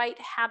create the right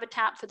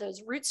habitat for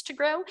those roots to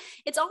grow.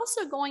 It's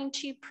also going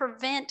to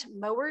prevent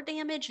mower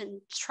damage and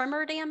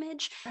trimmer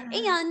damage,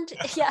 and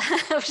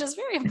which is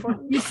very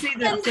important. You see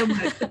that so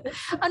much.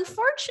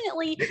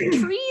 Unfortunately,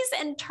 trees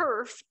and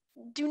turf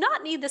do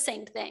not need the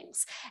same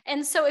things.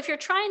 And so if you're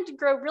trying to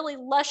grow really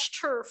lush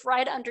turf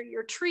right under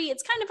your tree,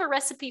 it's kind of a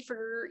recipe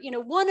for, you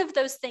know, one of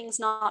those things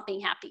not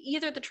being happy,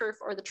 either the turf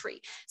or the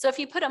tree. So if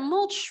you put a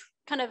mulch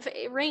kind of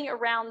a ring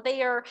around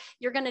there,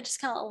 you're going to just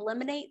kind of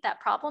eliminate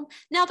that problem.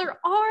 Now, there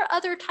are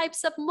other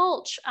types of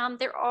mulch.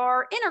 There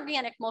are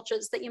inorganic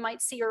mulches that you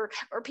might see, or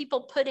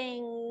people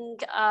putting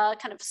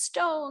kind of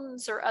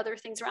stones or other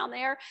things around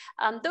there.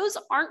 Those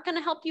aren't going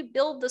to help you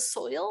build the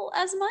soil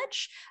as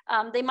much.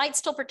 They might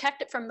still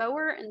protect it from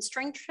mower and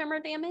string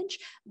trimmer damage,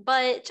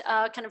 but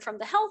kind of from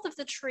the health of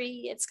the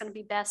tree, it's going to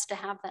be best to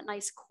have that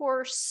nice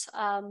coarse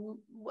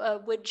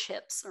wood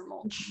chips or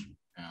mulch.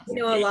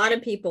 You know, a lot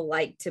of people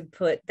like to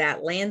put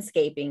that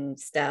landscaping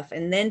stuff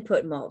and then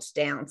put mulch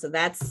down. So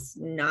that's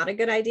not a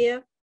good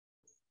idea.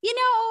 You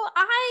know,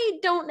 I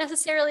don't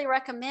necessarily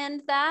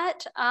recommend that.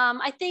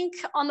 I think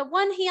on the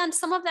one hand,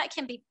 some of that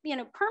can be,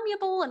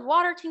 permeable and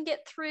water can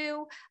get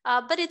through,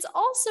 but it's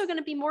also going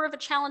to be more of a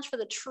challenge for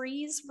the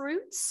tree's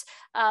roots.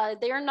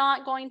 They're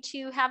not going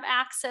to have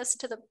access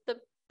to the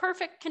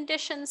perfect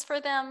conditions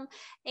for them,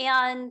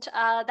 and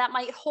that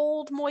might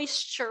hold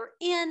moisture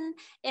in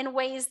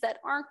ways that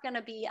aren't going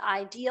to be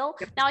ideal.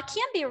 Now, it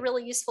can be a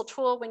really useful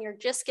tool when you're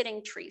just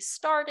getting trees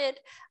started,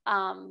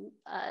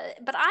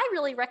 but I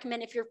really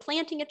recommend if you're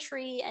planting a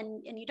tree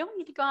and you don't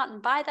need to go out and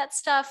buy that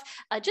stuff,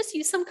 just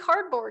use some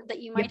cardboard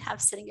that you might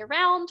have sitting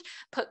around.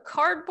 Put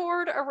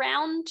cardboard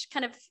around,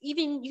 kind of,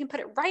 even you can put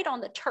it right on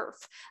the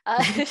turf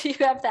if you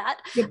have that.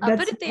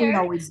 Put it there. We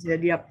always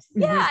did. Yep.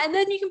 Yeah, and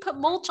then you can put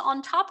mulch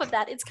on top of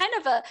that. It's kind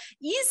of a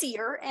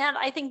easier and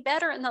I think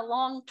better in the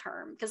long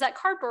term, because that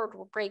cardboard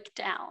will break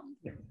down.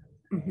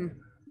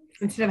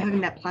 Instead of having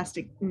that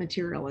plastic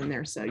material in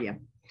there. So yeah.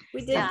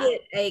 We did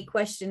get a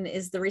question: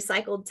 is the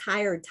recycled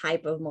tire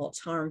type of mulch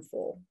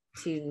harmful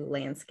to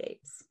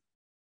landscapes?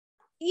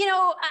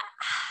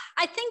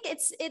 I think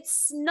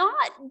it's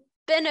not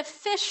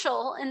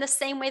beneficial in the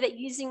same way that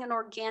using an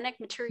organic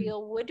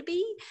material would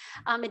be.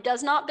 It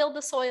does not build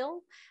the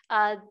soil.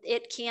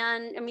 It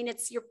can,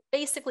 you're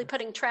basically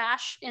putting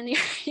trash in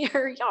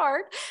your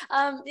yard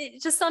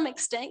to some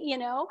extent,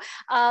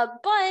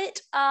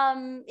 but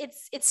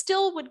it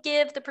still would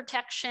give the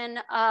protection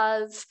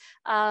of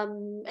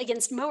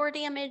against mower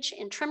damage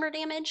and trimmer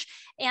damage.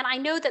 And I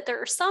know that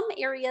there are some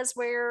areas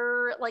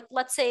where, like,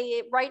 let's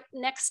say right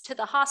next to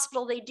the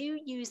hospital, they do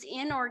use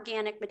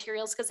inorganic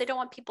materials because they don't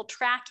want people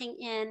tracking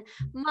in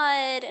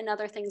mud and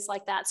other things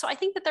like that. So I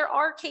think that there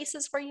are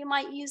cases where you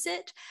might use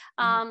it.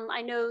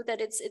 I know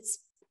that it's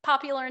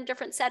popular in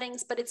different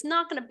settings, but it's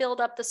not going to build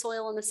up the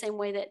soil in the same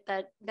way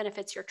that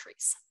benefits your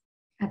trees.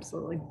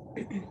 Absolutely.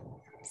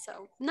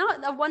 So not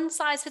a one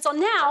size fits all.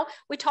 Now,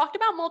 we talked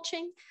about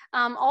mulching.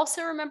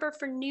 Also remember,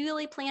 for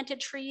newly planted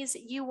trees,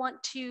 you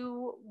want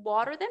to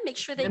water them, make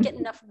sure they get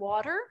enough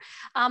water,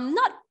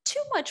 not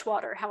too much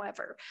water,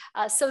 however.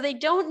 So they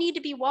don't need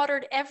to be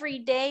watered every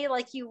day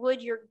like you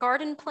would your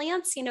garden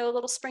plants, a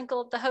little sprinkle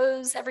of the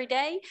hose every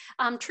day.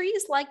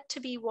 Trees like to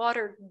be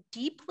watered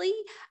deeply,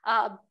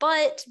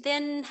 but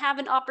then have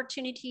an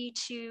opportunity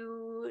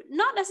to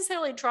not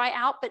necessarily dry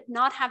out, but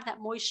not have that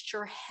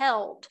moisture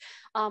held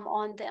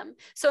on them.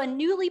 So a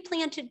newly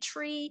planted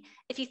tree,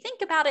 if you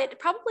think about it,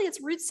 probably its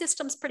root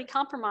system's pretty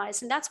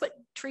compromised, and that's what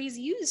trees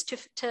use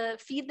to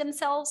feed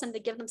themselves and to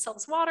give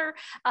themselves water.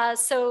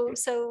 So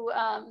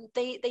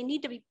they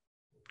need to be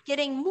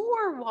getting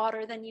more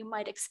water than you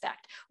might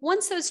expect.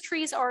 Once those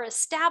trees are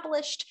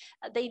established,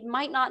 they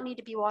might not need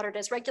to be watered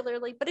as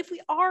regularly. But if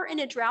we are in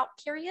a drought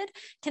period,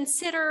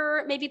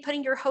 consider maybe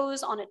putting your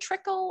hose on a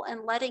trickle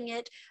and letting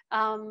it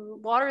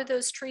water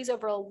those trees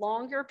over a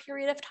longer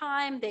period of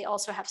time. They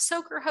also have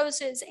soaker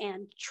hoses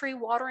and tree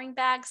watering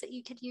bags that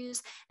you could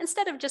use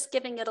instead of just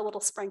giving it a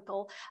little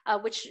sprinkle,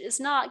 which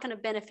is not going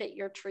to benefit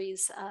your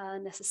trees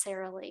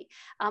necessarily.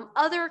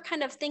 Other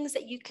kind of things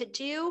that you could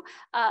do,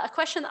 a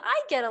question that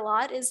I get a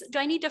lot is, do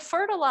I need to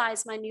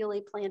fertilize my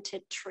newly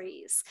planted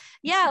trees?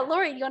 Yeah,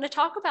 Lori, you want to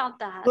talk about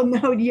that? Well,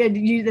 no, yeah,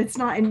 that's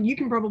not, and you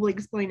can probably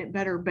explain it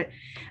better, but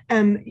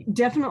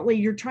definitely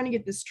you're trying to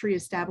get this tree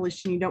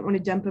established and you don't want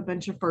to dump a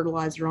bunch of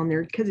fertilizer on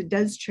there, because it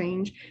does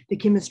change the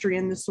chemistry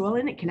in the soil,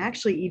 and it can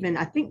actually even,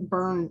 I think,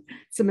 burn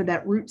some of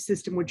that root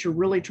system, which you're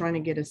really trying to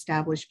get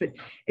established. But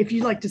if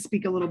you'd like to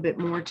speak a little bit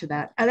more to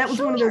that, that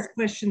was one of those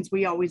questions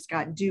we always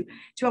got. Do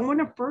I want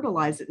to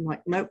fertilize it? And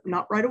like, nope,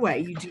 not right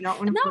away. You do not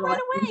want to not fertilize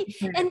right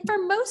away. And for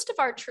most of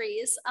our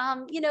trees,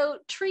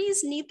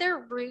 trees need their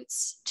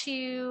roots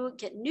to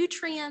get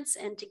nutrients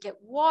and to get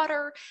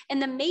water.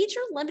 And the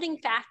major limiting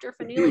factor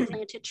for newly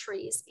planted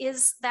trees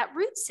is that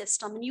root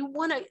system. And you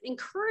want to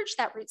encourage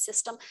that root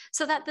system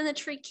so that then the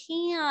tree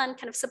can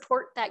kind of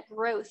support that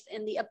growth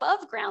in the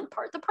above ground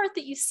part, the part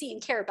that you see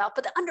and care about,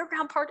 but the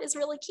underground part is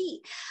really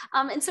key.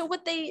 And so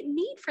what they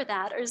need for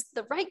that is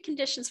the right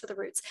conditions for the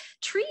roots.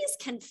 Trees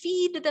can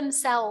feed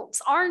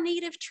themselves. Our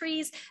native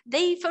trees,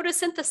 they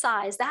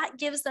photosynthesize. That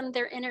gives them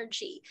their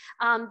energy.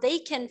 They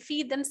can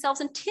feed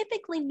themselves, and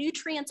typically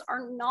nutrients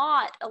are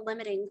not a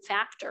limiting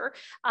factor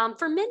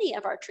for many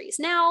of our trees.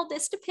 Now,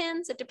 this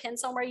depends. It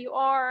depends on where you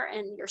are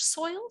and your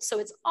soil. So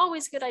it's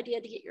always a good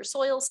idea to get your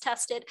soils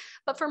tested.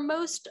 But for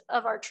most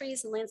of our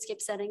trees in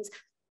landscape settings,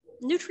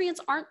 nutrients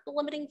aren't the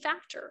limiting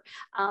factor.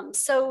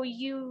 So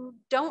you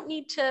don't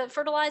need to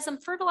fertilize them.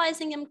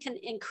 Fertilizing them can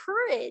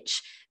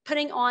encourage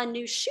putting on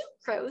new shoot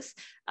growth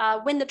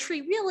when the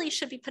tree really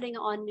should be putting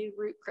on new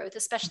root growth,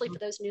 especially for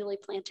those newly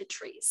planted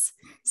trees.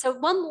 So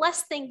one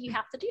less thing you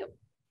have to do.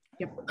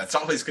 Yep. That's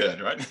always good,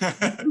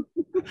 right?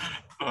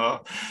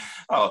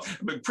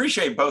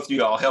 Appreciate both of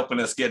you all helping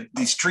us get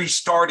these trees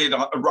started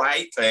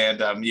right,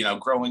 and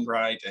growing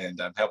right,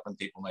 and helping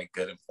people make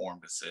good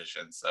informed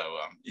decisions. So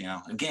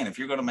again, if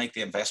you're going to make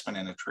the investment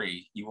in a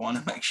tree, you want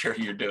to make sure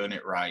you're doing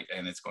it right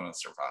and it's going to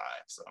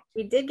survive. So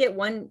we did get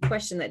one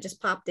question that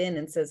just popped in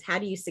and says, how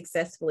do you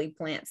successfully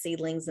plant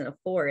seedlings in a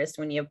forest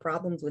when you have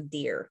problems with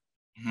deer?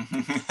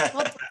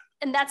 Well,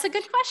 And that's a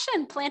good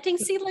question. Planting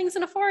seedlings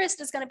in a forest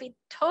is going to be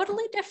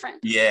totally different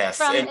Yes.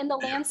 from in the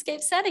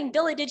landscape setting.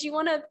 Billy, did you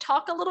want to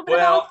talk a little bit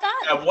Well, about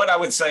that? what I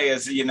would say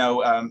is,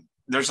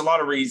 there's a lot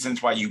of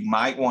reasons why you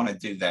might want to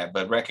do that,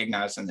 but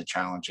recognizing the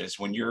challenges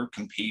when you're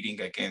competing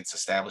against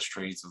established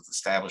trees with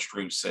established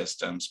root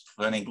systems,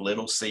 putting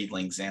little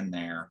seedlings in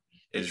there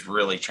is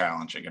really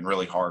challenging and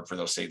really hard for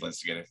those seedlings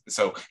to get it.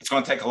 So it's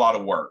going to take a lot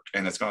of work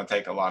and it's going to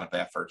take a lot of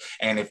effort.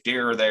 And if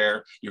deer are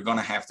there, you're going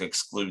to have to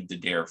exclude the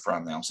deer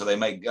from them. So they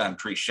make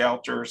tree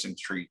shelters and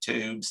tree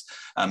tubes.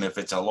 If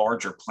it's a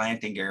larger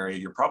planting area,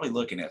 you're probably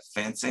looking at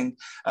fencing,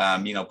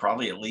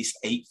 probably at least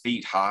 8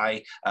 feet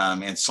high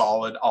and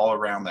solid all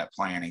around that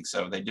planting.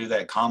 So they do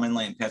that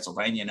commonly in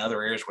Pennsylvania and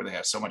other areas where they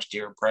have so much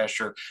deer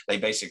pressure, they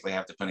basically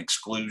have to put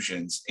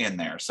exclusions in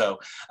there. So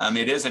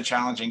it is a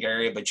challenging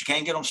area, but you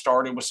can get them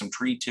started with some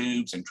tree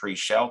tubes and tree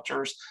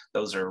shelters.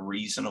 Those are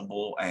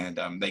reasonable and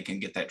they can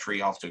get that tree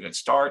off to a good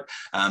start,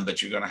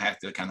 but you're going to have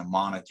to kind of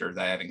monitor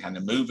that and kind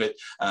of move it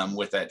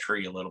with that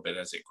tree a little bit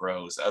as it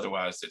grows.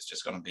 Otherwise, it's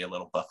just going to be a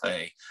little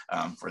buffet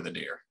for the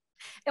deer.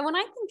 And when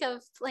I think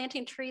of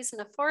planting trees in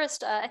a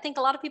forest, I think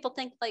a lot of people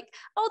think like,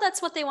 oh,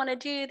 that's what they want to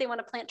do. They want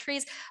to plant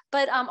trees.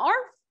 But our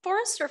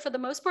forests are for the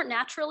most part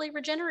naturally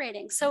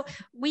regenerating. So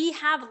we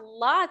have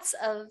lots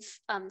of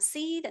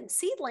seed and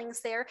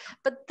seedlings there,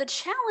 but the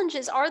challenge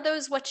is, are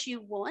those what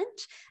you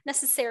want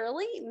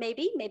necessarily?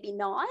 Maybe, maybe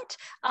not.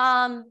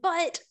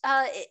 But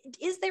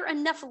is there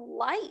enough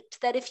light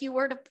that if you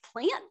were to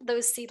plant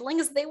those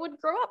seedlings, they would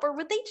grow up, or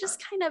would they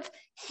just kind of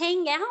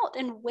hang out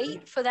and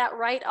wait for that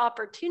right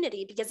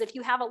opportunity? Because if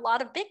you have a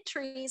lot of big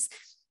trees,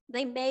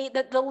 they may,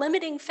 the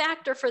limiting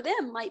factor for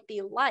them might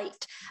be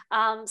light.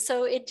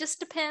 So it just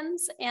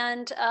depends.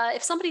 And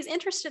if somebody's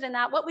interested in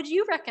that, what would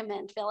you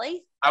recommend,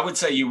 Billy? I would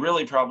say you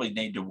really probably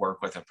need to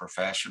work with a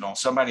professional,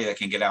 somebody that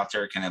can get out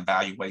there, can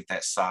evaluate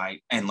that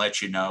site and let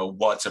you know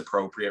what's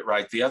appropriate,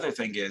 right? The other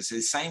thing is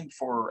same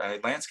for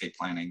landscape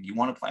planting. You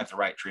want to plant the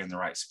right tree in the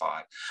right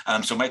spot.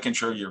 So making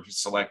sure you're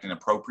selecting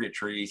appropriate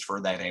trees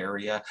for that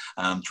area,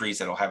 trees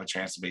that will have a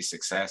chance to be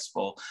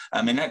successful.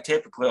 And that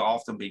typically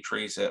often be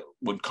trees that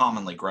would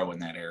commonly grow in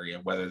that area,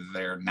 whether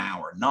they're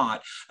now or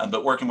not.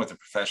 But working with a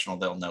professional,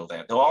 they'll know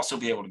that. They'll also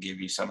be able to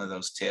give you some of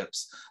those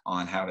tips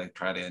on how to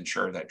try to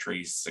ensure that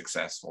tree's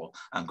successful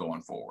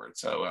going forward.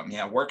 So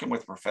working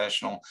with a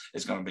professional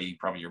is going to be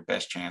probably your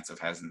best chance of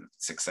having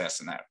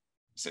success in that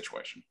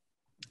situation.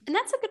 And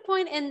that's a good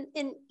point. And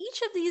in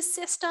each of these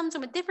systems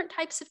and with different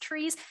types of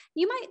trees,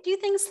 you might do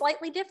things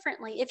slightly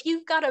differently. If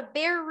you've got a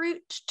bare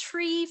root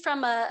tree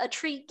from a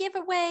tree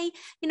giveaway,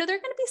 there are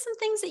going to be some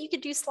things that you could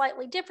do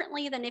slightly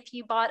differently than if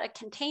you bought a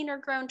container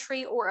grown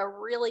tree or a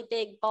really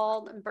big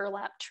bulb and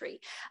burlap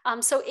tree.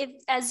 So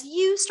as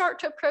you start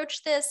to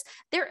approach this,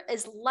 there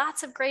is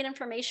lots of great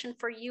information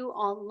for you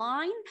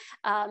online.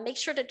 Make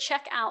sure to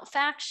check out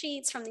fact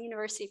sheets from the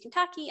University of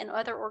Kentucky and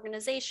other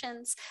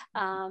organizations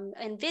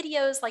and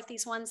videos like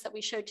these ones that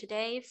we showed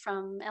today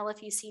from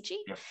LFUCG.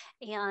 Yep.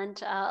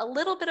 And a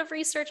little bit of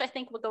research, I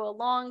think, will go a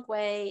long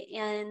way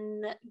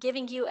in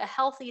giving you a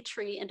healthy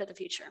tree into the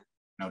future.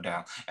 No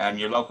doubt. And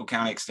your local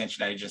county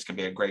extension agents can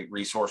be a great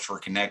resource for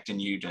connecting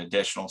you to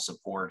additional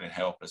support and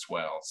help as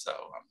well. So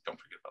don't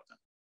forget about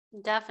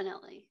that.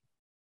 Definitely.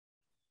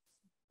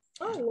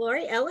 Oh,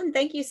 Lori, Ellen,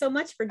 thank you so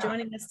much for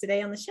joining us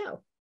today on the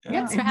show.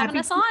 Thanks for having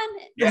us on.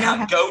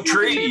 Yeah, go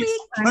trees.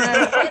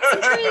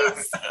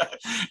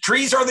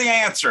 Trees are the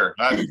answer.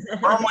 I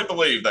firmly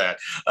believe that.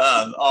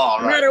 All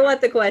right. No matter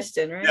what the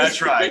question, right? That's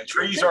right.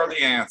 Trees are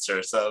the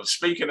answer. So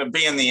speaking of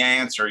being the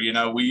answer,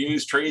 we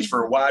use trees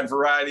for a wide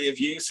variety of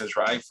uses,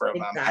 right? From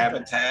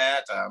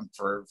habitat,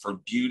 for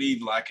beauty,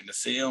 liking to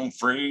see them,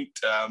 fruit,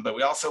 but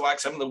we also like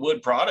some of the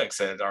wood products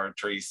that our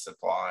trees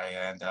supply.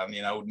 And,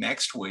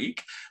 next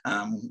week,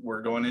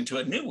 we're going into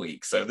a new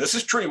week. So this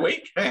is Tree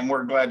Week, and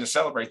we're glad to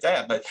celebrate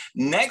that. But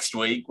next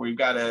week we've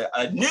got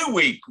a new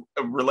week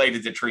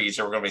related to trees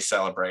that we're going to be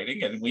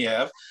celebrating, and we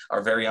have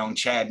our very own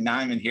Chad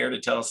Nyman here to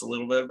tell us a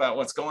little bit about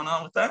what's going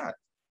on with that.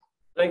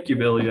 Thank you,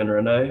 Billy and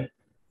Renee.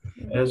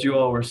 As you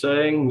all were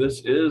saying,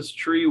 this is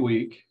Tree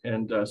Week,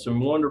 and some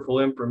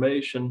wonderful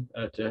information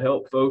to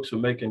help folks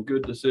with making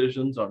good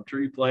decisions on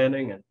tree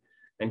planting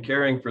and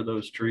caring for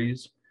those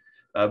trees.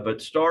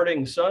 But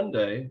starting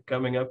Sunday,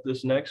 coming up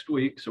this next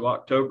week, so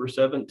October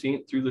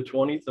 17th through the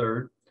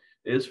 23rd,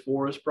 is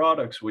Forest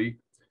Products Week,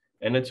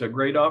 and it's a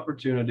great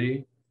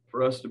opportunity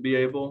for us to be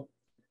able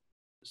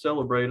to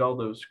celebrate all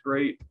those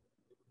great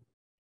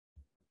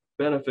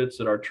benefits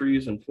that our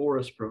trees and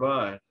forests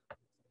provide.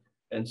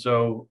 And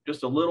so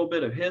just a little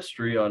bit of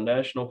history on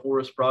National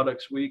Forest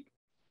Products Week.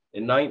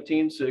 In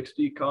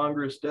 1960,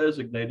 Congress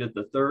designated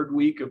the third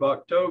week of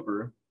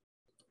October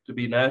to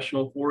be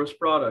National Forest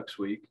Products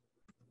Week.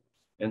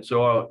 And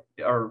so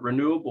our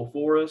renewable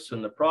forests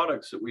and the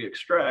products that we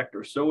extract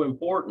are so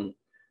important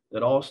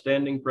that all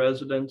standing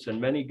presidents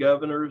and many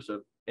governors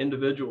of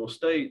individual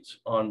states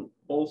on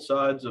both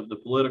sides of the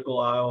political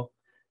aisle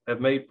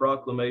have made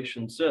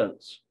proclamations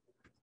since.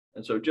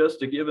 And so just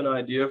to give an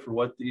idea for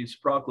what these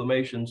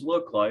proclamations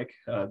look like,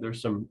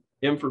 there's some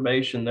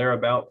information there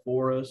about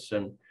forests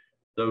and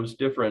those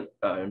different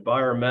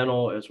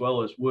environmental as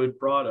well as wood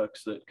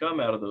products that come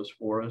out of those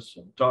forests,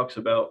 and talks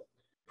about,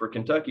 for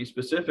Kentucky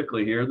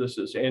specifically here, this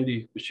is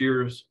Andy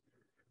Beshear's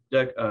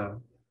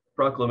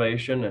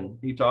proclamation, and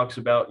he talks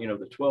about, you know,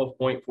 the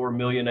 12.4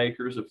 million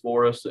acres of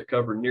forests that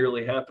cover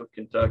nearly half of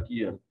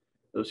Kentucky, and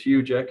those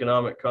huge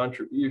economic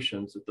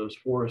contributions that those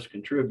forests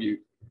contribute,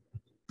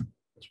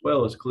 as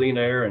well as clean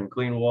air and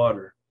clean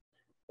water.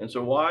 And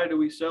so why do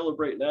we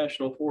celebrate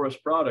National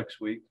Forest Products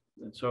Week?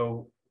 And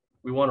so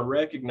we want to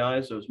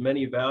recognize those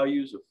many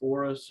values of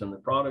forests and the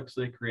products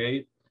they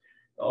create.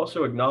 It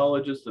also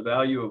acknowledges the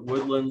value of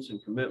woodlands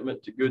and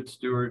commitment to good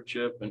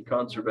stewardship and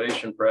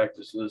conservation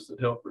practices that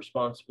help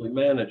responsibly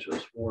manage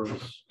those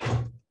forests.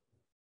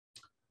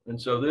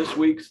 And so this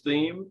week's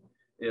theme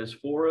is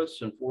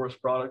forests and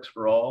forest products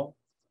for all.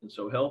 And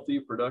so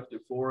healthy,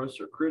 productive forests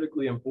are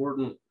critically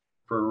important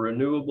for a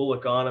renewable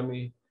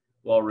economy,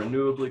 while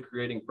renewably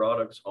creating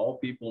products all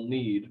people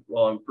need,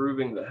 while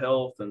improving the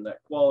health and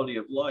that quality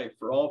of life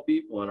for all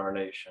people in our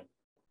nation.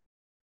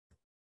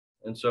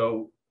 And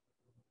so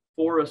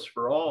Forests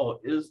for All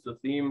is the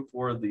theme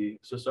for the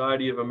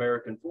Society of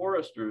American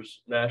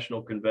Foresters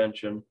National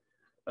Convention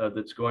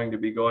that's going to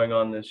be going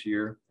on this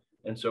year.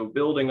 And so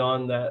building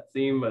on that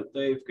theme that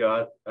they've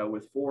got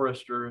with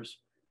foresters,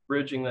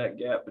 bridging that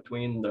gap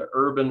between the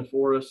urban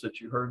forests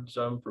that you heard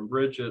some from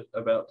Bridget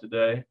about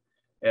today,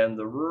 and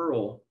the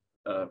rural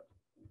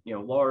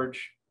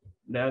large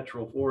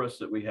natural forests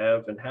that we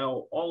have, and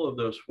how all of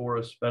those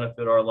forests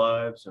benefit our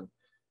lives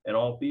and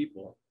all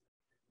people.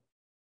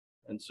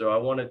 And so I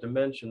wanted to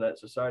mention that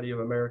Society of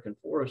American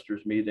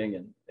Foresters meeting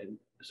and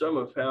some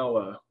of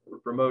how we're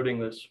promoting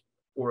this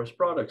Forest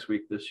Products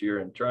Week this year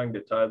and trying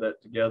to tie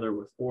that together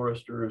with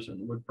foresters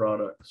and wood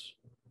products.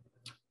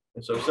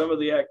 And so some of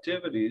the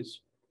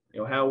activities,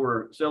 how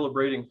we're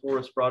celebrating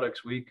Forest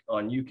Products Week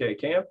on UK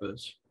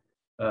campus.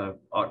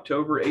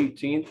 October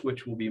 18th,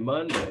 which will be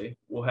Monday,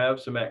 we'll have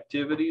some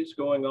activities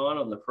going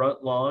on the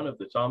front lawn of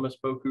the Thomas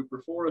Poe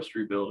Cooper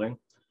Forestry building.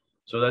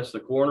 So that's the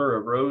corner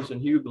of Rose and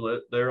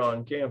Hughlett there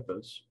on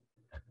campus.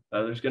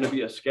 There's going to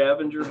be a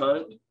scavenger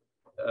hunt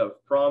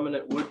of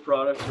prominent wood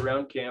products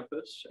around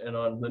campus. And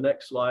on the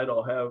next slide,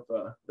 I'll have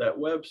that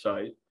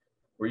website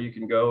where you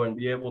can go and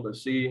be able to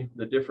see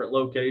the different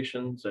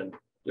locations and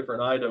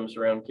different items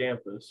around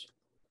campus.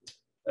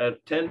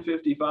 At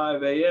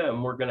 10:55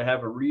 a.m., we're going to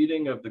have a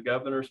reading of the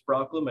governor's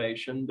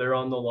proclamation there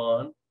on the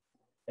lawn,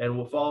 and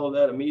we'll follow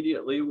that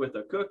immediately with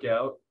a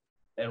cookout,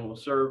 and we'll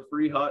serve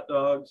free hot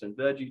dogs and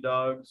veggie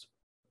dogs,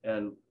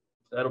 and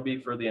that'll be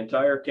for the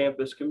entire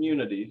campus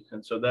community.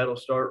 And so that'll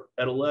start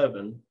at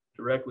 11,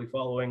 directly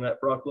following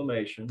that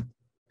proclamation.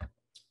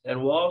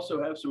 And we'll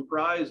also have some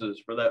prizes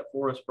for that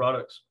forest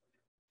products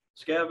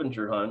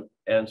scavenger hunt.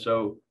 And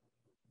so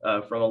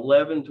from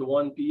 11 to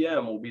 1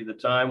 p.m. will be the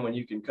time when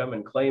you can come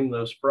and claim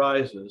those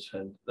prizes.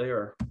 And they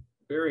are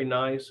very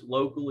nice,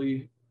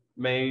 locally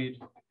made.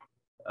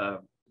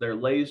 They're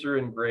laser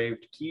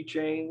engraved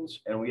keychains.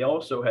 And we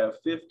also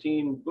have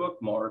 15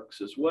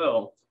 bookmarks as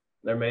well.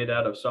 They're made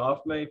out of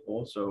soft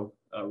maple, so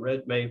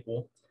red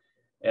maple.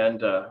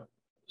 And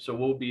so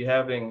we'll be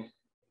having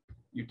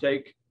you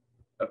take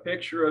a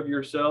picture of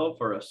yourself,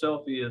 or a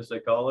selfie as they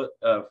call it,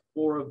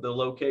 4 of the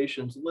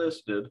locations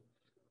listed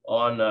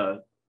on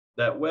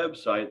that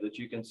website that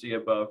you can see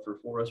above for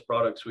Forest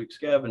Products Week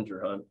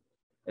Scavenger Hunt.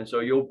 And so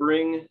you'll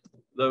bring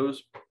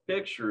those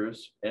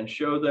pictures and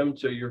show them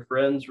to your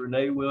friends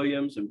Renee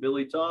Williams and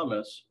Billy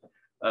Thomas.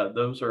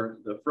 Those are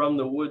the From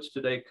the Woods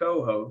Today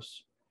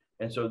co-hosts.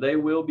 And so they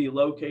will be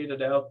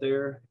located out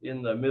there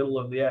in the middle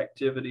of the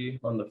activity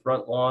on the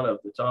front lawn of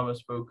the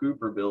Thomas Poe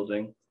Cooper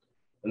building.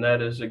 And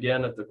that is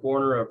again at the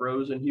corner of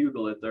Rose and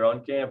Hughlett there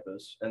on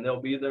campus. And they'll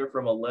be there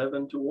from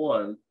 11 to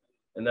 1.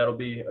 And that'll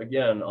be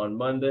again on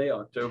Monday,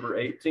 October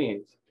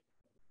 18th.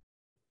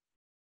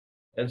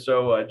 And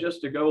so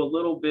just to go a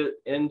little bit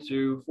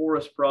into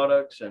forest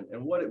products and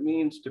what it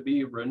means to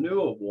be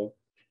renewable,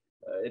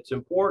 it's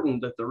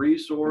important that the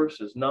resource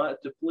is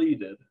not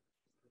depleted,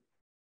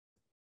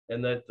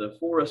 and that the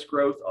forest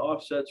growth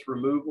offsets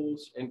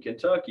removals. In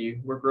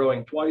Kentucky, we're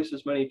growing twice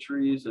as many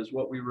trees as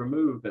what we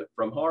remove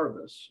from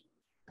harvest.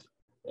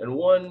 And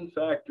one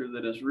factor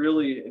that is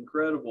really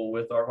incredible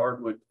with our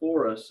hardwood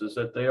forests is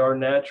that they are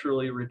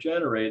naturally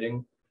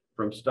regenerating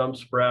from stump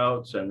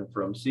sprouts and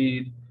from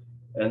seed.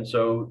 And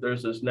so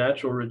there's this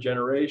natural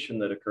regeneration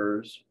that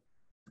occurs.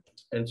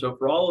 And so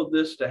for all of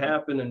this to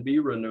happen and be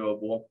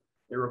renewable,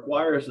 it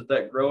requires that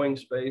that growing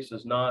space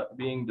is not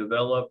being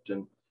developed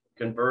and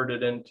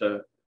converted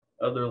into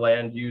other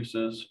land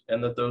uses,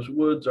 and that those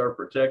woods are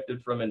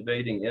protected from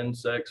invading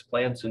insects,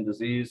 plants, and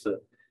disease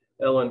that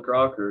Ellen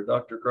Crocker,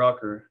 Dr.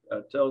 Crocker,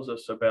 tells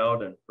us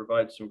about and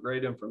provides some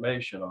great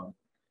information on.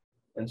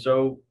 And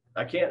so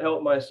I can't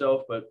help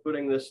myself but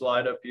putting this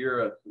slide up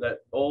here, that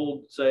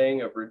old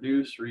saying of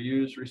reduce,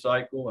 reuse,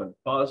 recycle, and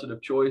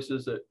positive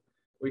choices that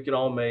we can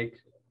all make.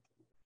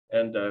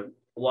 And a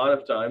lot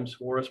of times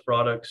forest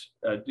products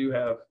do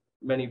have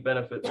many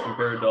benefits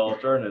compared to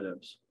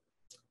alternatives.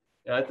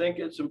 And I think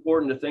it's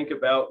important to think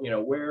about,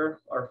 where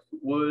our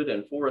wood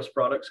and forest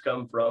products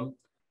come from.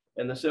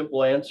 And the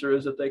simple answer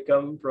is that they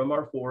come from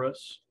our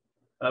forests.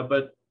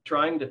 But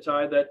trying to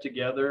tie that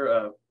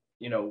together,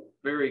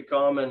 very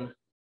common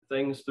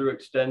things through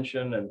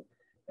extension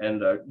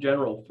and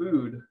general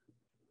food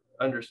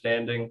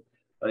understanding,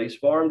 these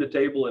farm to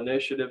table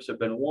initiatives have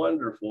been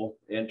wonderful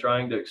in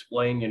trying to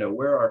explain,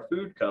 where our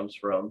food comes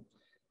from.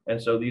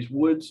 And so these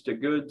woods to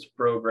goods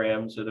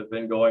programs that have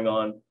been going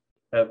on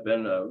have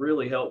been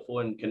really helpful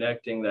in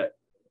connecting that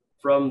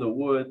from the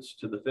woods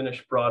to the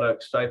finished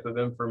products type of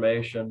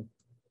information,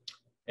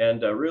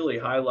 and really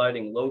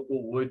highlighting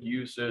local wood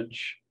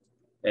usage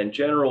and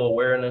general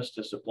awareness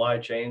to supply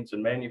chains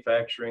and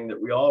manufacturing that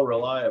we all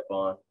rely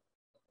upon.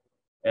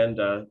 And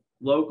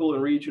local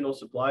and regional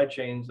supply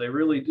chains, they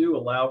really do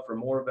allow for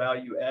more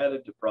value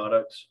added to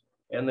products,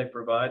 and they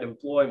provide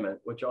employment,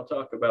 which I'll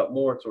talk about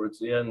more towards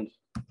the end.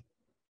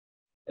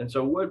 And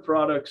so wood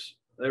products,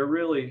 they're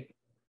really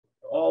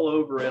all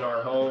over in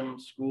our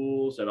homes,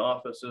 schools, and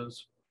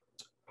offices.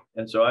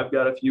 And so I've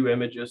got a few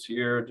images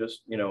here,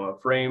 just, a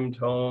framed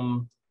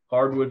home,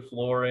 hardwood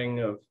flooring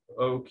of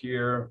oak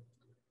here,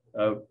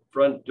 a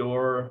front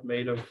door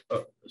made of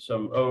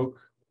some oak,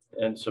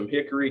 and some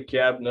hickory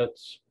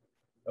cabinets,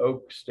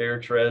 oak stair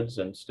treads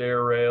and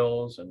stair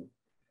rails, and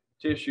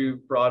tissue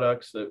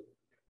products that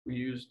we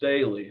use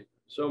daily.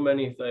 So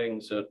many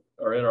things that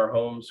are in our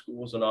homes,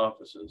 schools, and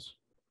offices.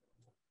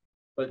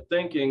 But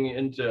thinking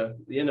into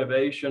the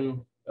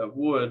innovation of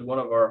wood, one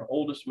of our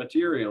oldest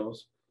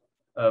materials,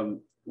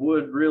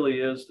 wood really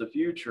is the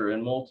future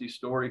in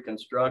multi-story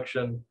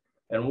construction.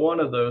 And one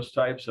of those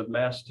types of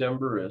mass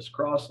timber is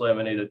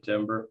cross-laminated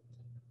timber.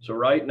 So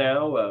right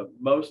now,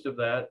 most of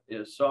that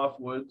is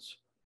softwoods,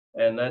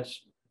 and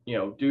that's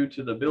due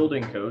to the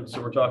building code.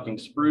 So we're talking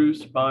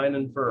spruce, pine,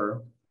 and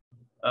fir.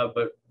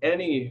 But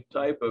any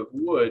type of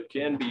wood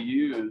can be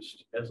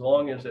used as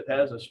long as it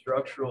has a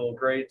structural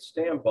grade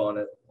stamp on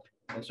it.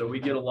 And so we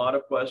get a lot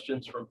of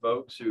questions from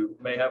folks who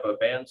may have a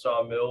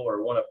bandsaw mill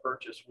or want to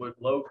purchase wood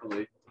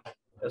locally.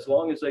 As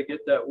long as they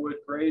get that wood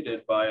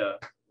graded by a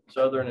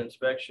Southern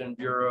Inspection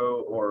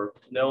Bureau or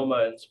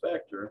NELMA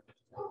inspector,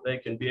 they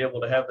can be able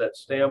to have that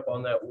stamp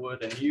on that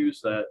wood and use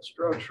that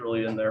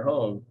structurally in their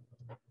home.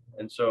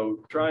 And so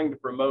trying to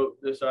promote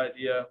this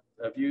idea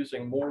of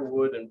using more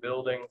wood in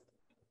building,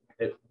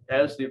 it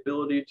has the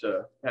ability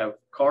to have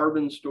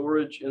carbon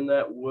storage in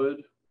that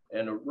wood,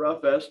 and a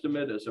rough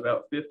estimate is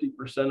about 50%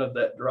 of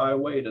that dry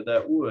weight of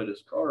that wood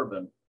is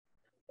carbon.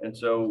 And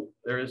so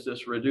there is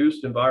this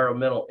reduced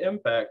environmental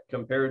impact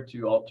compared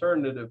to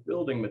alternative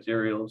building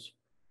materials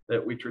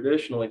that we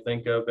traditionally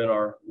think of in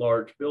our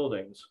large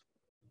buildings.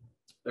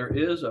 There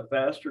is a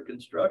faster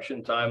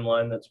construction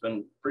timeline that's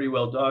been pretty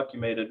well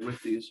documented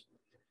with these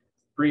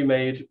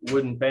pre-made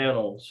wooden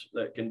panels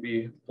that can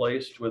be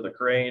placed with a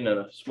crane and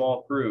a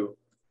small crew.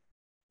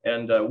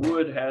 And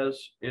wood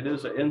it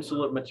is an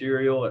insulate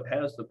material. It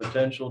has the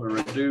potential to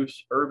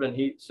reduce urban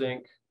heat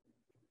sink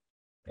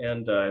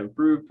and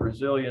improved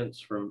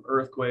resilience from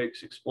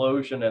earthquakes,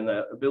 explosion, and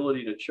that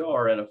ability to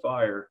char in a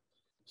fire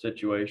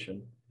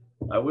situation.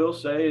 I will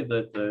say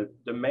that the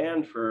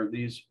demand for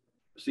these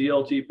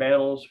CLT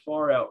panels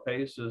far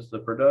outpaces the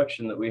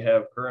production that we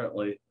have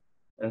currently.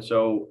 And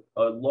so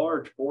a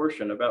large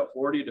portion, about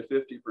 40 to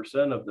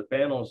 50% of the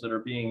panels that are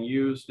being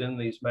used in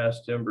these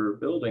mass timber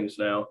buildings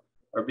now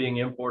are being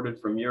imported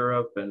from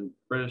Europe and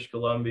British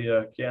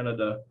Columbia,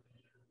 Canada.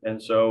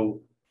 And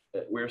so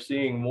we're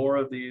seeing more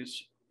of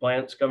these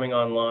plants coming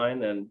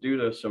online, and due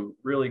to some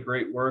really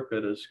great work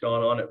that has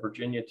gone on at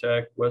Virginia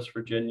Tech, West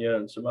Virginia,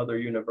 and some other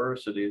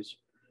universities,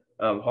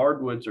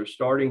 hardwoods are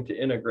starting to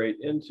integrate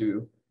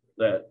into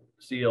that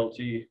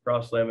CLT,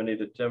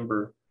 cross-laminated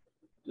timber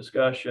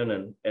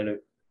discussion, and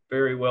it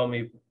very well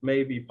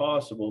may be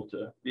possible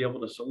to be able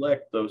to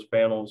select those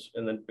panels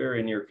in the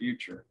very near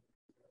future.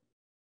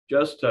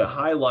 Just to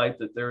highlight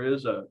that there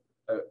is a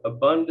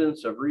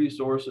abundance of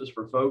resources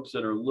for folks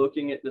that are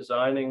looking at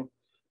designing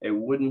a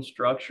wooden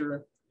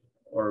structure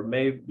or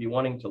may be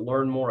wanting to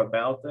learn more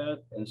about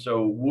that. And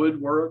so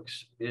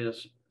WoodWorks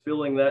is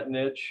filling that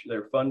niche.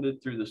 They're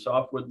funded through the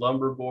Softwood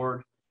Lumber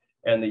Board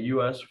and the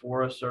U.S.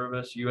 Forest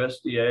Service,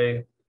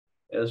 USDA,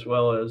 as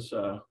well as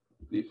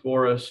the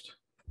Forest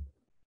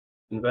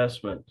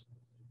Investment.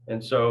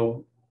 And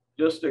so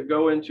just to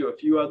go into a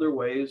few other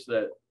ways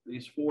that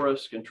these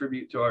forests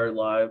contribute to our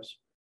lives,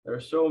 there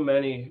are so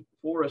many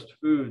forest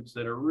foods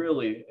that are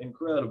really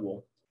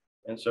incredible.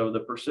 And so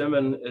the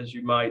persimmon, as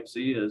you might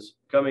see, is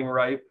coming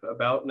ripe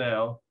about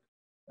now.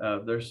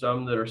 There's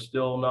some that are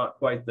still not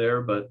quite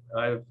there, but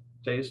I've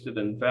tasted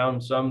and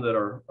found some that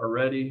are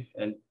ready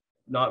and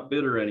not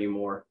bitter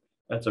anymore.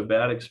 That's a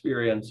bad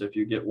experience if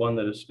you get one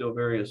that is still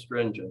very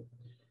astringent.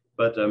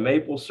 But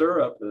maple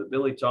syrup,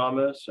 Billy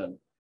Thomas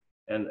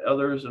and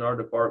others in our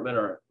department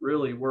are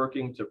really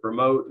working to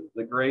promote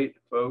the great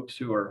folks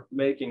who are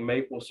making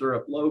maple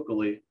syrup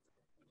locally,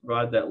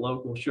 provide that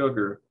local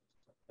sugar.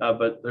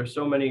 But there's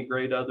so many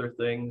great other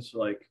things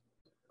like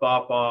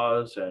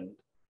pawpaws and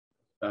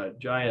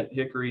giant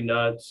hickory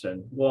nuts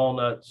and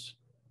walnuts,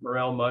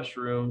 morel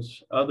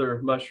mushrooms,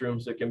 other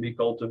mushrooms that can be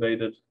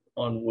cultivated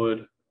on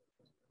wood.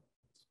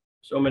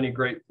 so many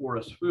great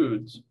forest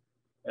foods.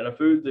 And a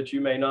food that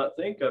you may not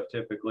think of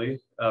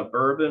typically,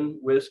 bourbon,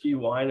 whiskey,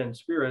 wine, and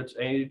spirits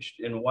aged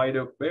in white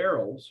oak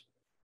barrels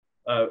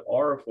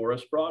are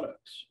forest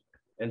products.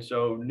 And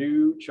so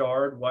new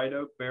charred white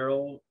oak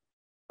barrel,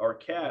 or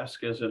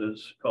cask as it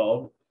is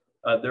called,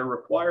 they're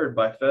required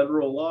by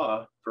federal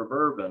law for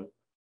bourbon.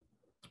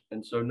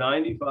 And so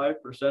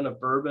 95%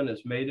 of bourbon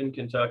is made in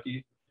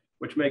Kentucky,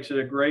 which makes it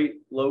a great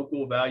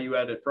local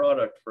value-added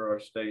product for our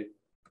state.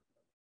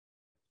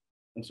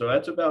 And so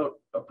that's about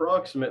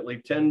approximately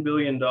 $10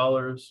 billion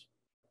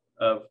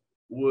of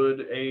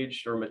wood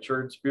aged or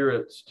matured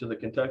spirits to the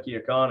Kentucky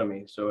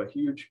economy. So a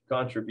huge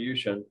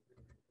contribution.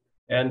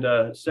 And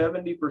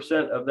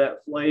 70% of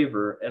that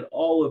flavor and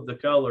all of the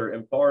color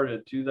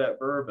imparted to that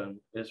bourbon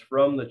is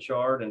from the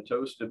charred and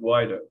toasted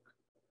white oak.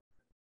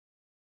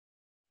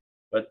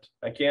 But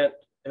I can't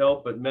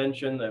help but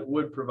mention that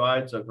wood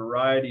provides a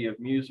variety of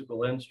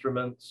musical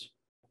instruments,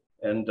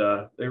 and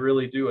they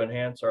really do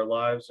enhance our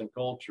lives and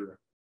culture.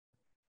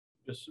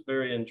 Just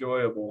very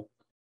enjoyable,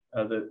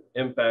 the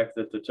impact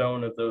that the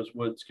tone of those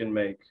woods can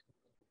make.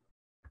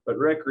 But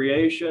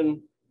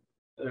recreation,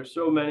 there's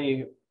so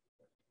many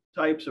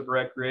types of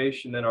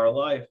recreation in our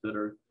life that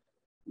are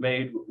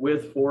made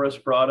with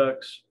forest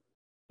products,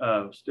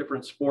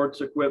 different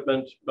sports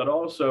equipment, but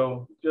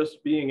also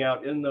just being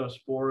out in those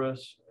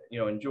forests,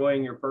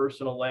 enjoying your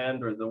personal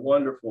land or the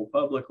wonderful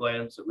public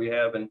lands that we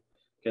have in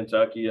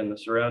Kentucky and the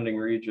surrounding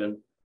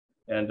region,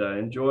 and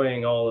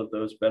enjoying all of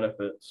those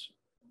benefits.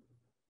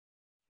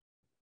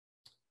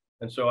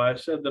 And so I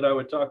said that I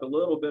would talk a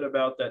little bit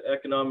about that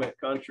economic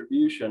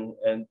contribution.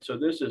 And so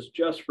this is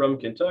just from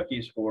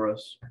Kentucky's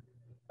forests.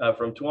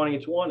 From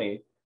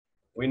 2020,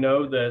 we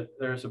know that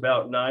there's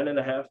about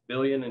 $9.5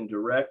 billion in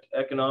direct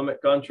economic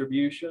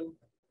contribution.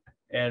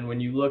 And when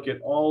you look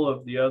at all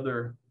of the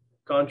other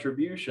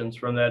contributions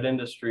from that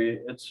industry,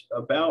 it's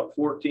about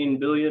 $14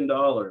 billion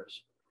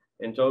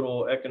in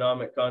total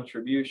economic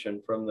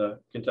contribution from the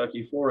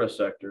Kentucky forest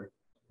sector.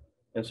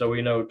 And so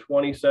we know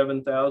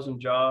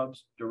 27,000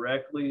 jobs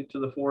directly to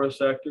the forest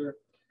sector,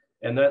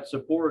 and that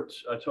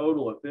supports a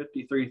total of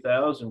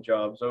 53,000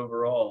 jobs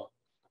overall.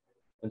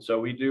 And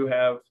so we do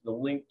have the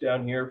link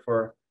down here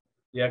for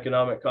the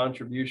economic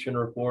contribution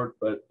report,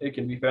 but it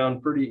can be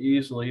found pretty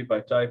easily by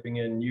typing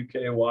in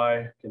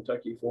UKY,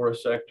 Kentucky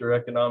Forest Sector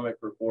Economic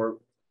Report,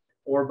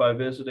 or by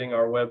visiting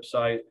our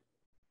website.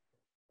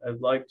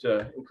 I'd like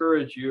to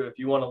encourage you, if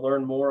you want to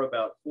learn more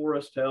about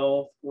forest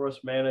health,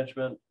 forest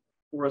management,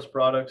 forest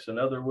products, and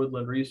other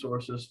woodland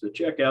resources, to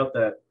check out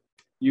that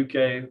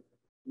UK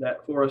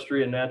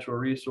Forestry and Natural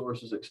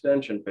Resources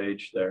Extension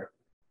page there.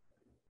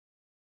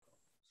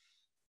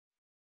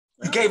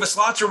 You gave us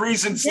lots of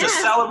reasons to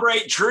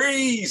celebrate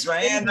trees,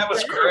 man. That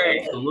was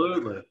great.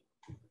 Absolutely.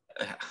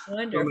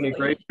 Wonderful. So many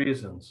great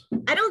reasons.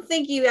 I don't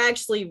think you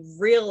actually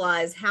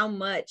realize how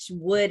much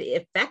wood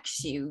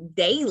affects you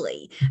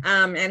daily,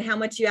 and how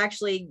much you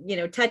actually,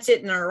 touch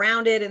it and are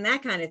around it and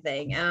that kind of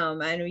thing.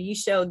 I know you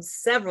showed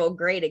several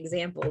great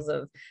examples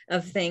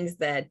of things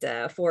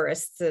that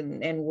forests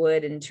and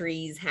wood and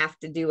trees have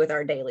to do with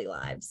our daily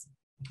lives.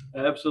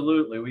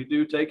 Absolutely. We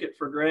do take it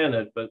for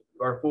granted, but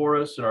our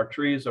forests and our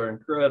trees are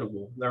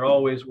incredible. They're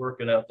always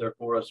working out there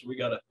for us. We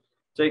got to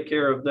take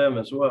care of them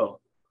as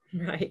well.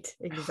 Right.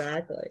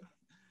 Exactly.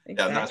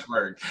 Yeah, nice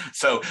word.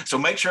 So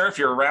make sure if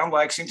you're around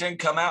Lexington,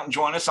 come out and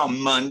join us on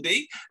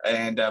Monday,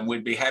 and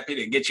we'd be happy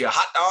to get you a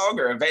hot dog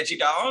or a veggie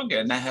dog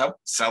and help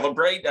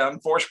celebrate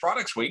Forest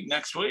Products Week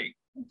next week.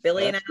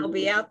 Billy and I will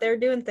be out there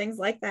doing things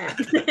like that.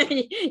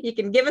 You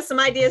can give us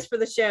some ideas for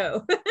the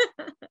show.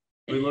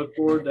 We look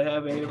forward to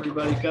having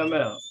everybody come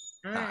out.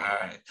 All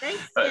right.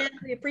 Thanks, Ken.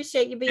 We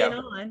appreciate you being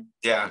on.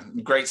 Yeah,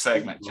 great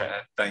segment,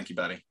 Chad. Thank you,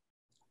 buddy.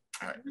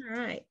 All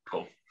right.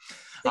 Cool.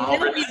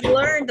 So, we've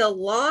learned a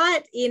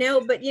lot,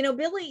 but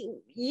Billy,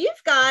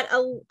 you've got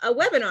a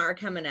webinar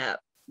coming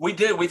up. We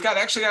do. We've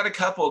actually got a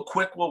couple of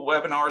quick little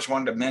webinars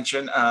wanted to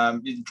mention.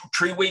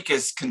 Tree Week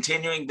is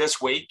continuing this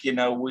week.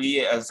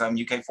 We as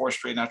UK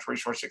Forestry and Natural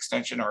Resource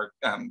Extension are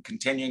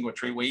continuing with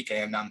Tree Week.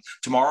 And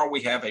tomorrow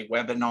we have a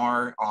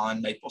webinar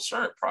on Maple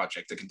Syrup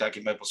Project, the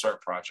Kentucky Maple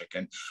Syrup Project,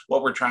 and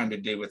what we're trying to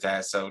do with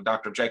that. So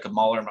Dr. Jacob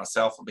Muller and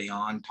myself will be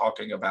on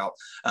talking about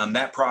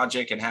that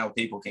project and how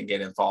people can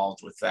get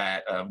involved with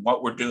that,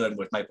 what we're doing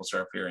with maple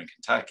syrup here in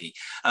Kentucky.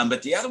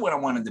 But the other one I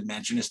wanted to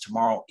mention is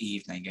tomorrow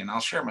evening, and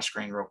I'll share my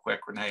screen real quick,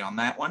 Renee, on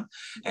that one,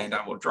 and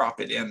I will drop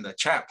it in the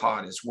chat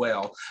pod as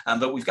well.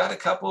 But we've got a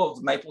couple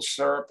of maple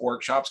syrup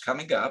workshops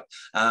coming up,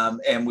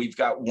 and we've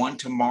got one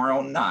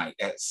tomorrow night.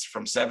 It's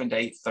from 7 to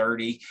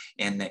 8:30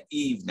 in the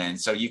evening.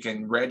 So you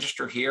can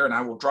register here, and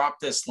I will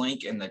drop this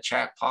link in the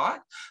chat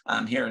pod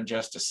here in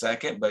just a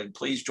second. But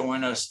please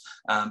join us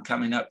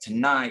coming up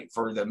tonight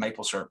for the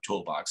Maple Syrup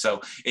Toolbox. So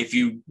if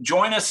you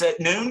join us at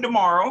noon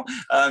tomorrow,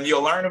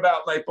 you'll learn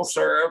about maple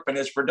syrup and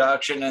its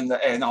production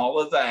and all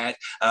of that.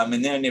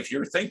 And then if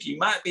you think you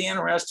might might be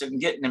interested in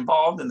getting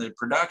involved in the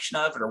production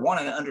of it or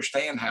wanting to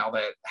understand how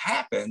that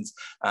happens,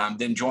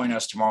 then join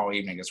us tomorrow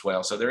evening as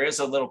well. So there is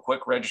a little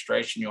quick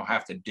registration you'll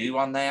have to do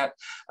on that,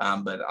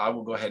 but I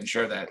will go ahead and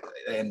share that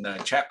in the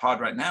chat pod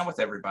right now with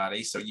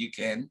everybody so you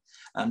can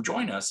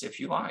join us if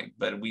you like.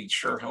 But we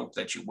sure hope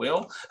that you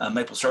will.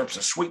 Maple syrup is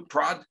a sweet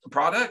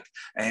product,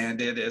 and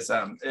it is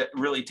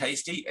really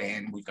tasty,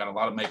 and we've got a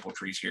lot of maple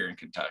trees here in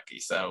Kentucky.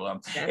 So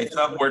it's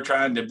something we're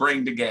trying to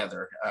bring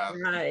together.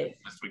 Right.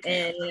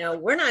 And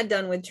we're not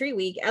done with Tree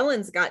Week.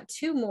 Ellen's got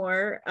 2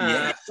 more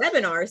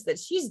webinars that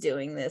she's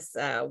doing this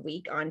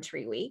week on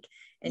Tree Week.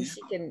 And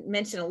she can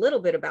mention a little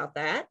bit about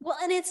that. Well,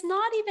 and it's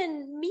not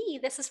even me.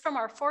 This is from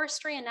our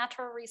Forestry and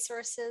Natural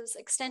Resources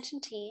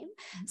Extension team.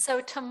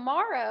 So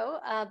tomorrow,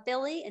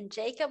 Billy and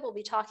Jacob will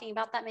be talking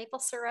about that maple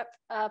syrup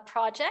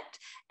project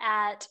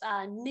at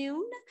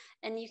noon,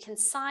 and you can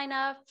sign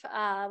up.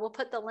 We'll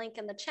put the link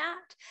in the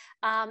chat.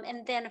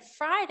 And then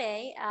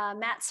Friday,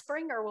 Matt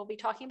Springer will be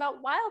talking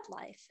about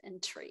wildlife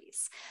and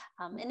trees.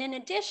 And in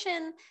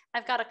addition,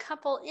 I've got a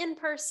couple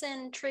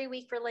in-person Tree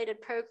Week related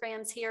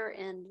programs here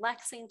in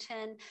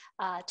Lexington.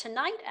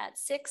 Tonight at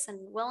 6 in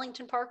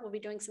Wellington Park, we'll be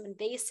doing some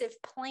invasive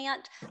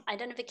plant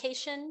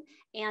identification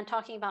and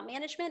talking about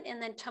management. And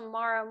then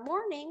tomorrow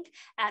morning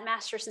at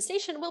Masterson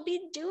Station, we'll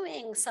be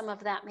doing some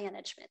of that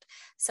management.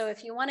 So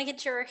if you want to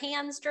get your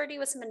hands dirty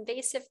with some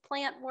invasive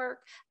plant work,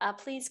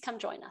 please come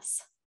join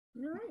us.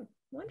 All right,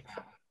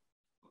 wonderful.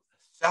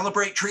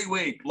 Celebrate Tree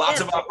Week. Lots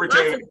of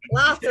opportunities.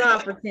 Lots of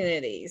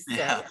opportunities. So,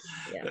 yeah.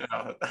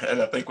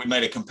 And I think we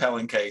made a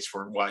compelling case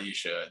for why you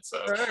should.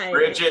 So, right.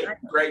 Bridget,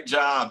 great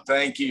job.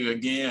 Thank you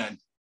again.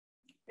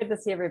 Good to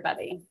see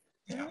everybody.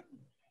 Yeah.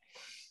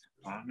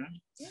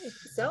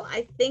 So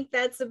I think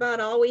that's about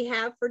all we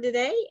have for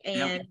today,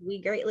 and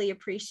we greatly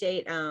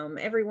appreciate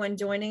everyone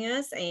joining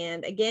us.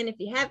 And again, if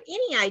you have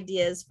any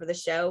ideas for the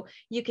show,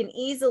 you can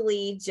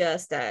easily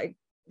just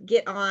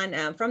get on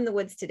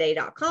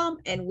fromthewoodstoday.com,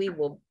 and we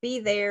will be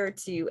there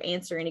to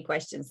answer any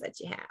questions that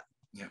you have.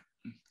 Yeah.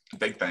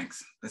 Big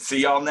thanks. Let's see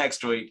y'all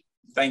next week.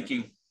 Thank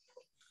you.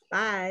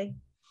 Bye.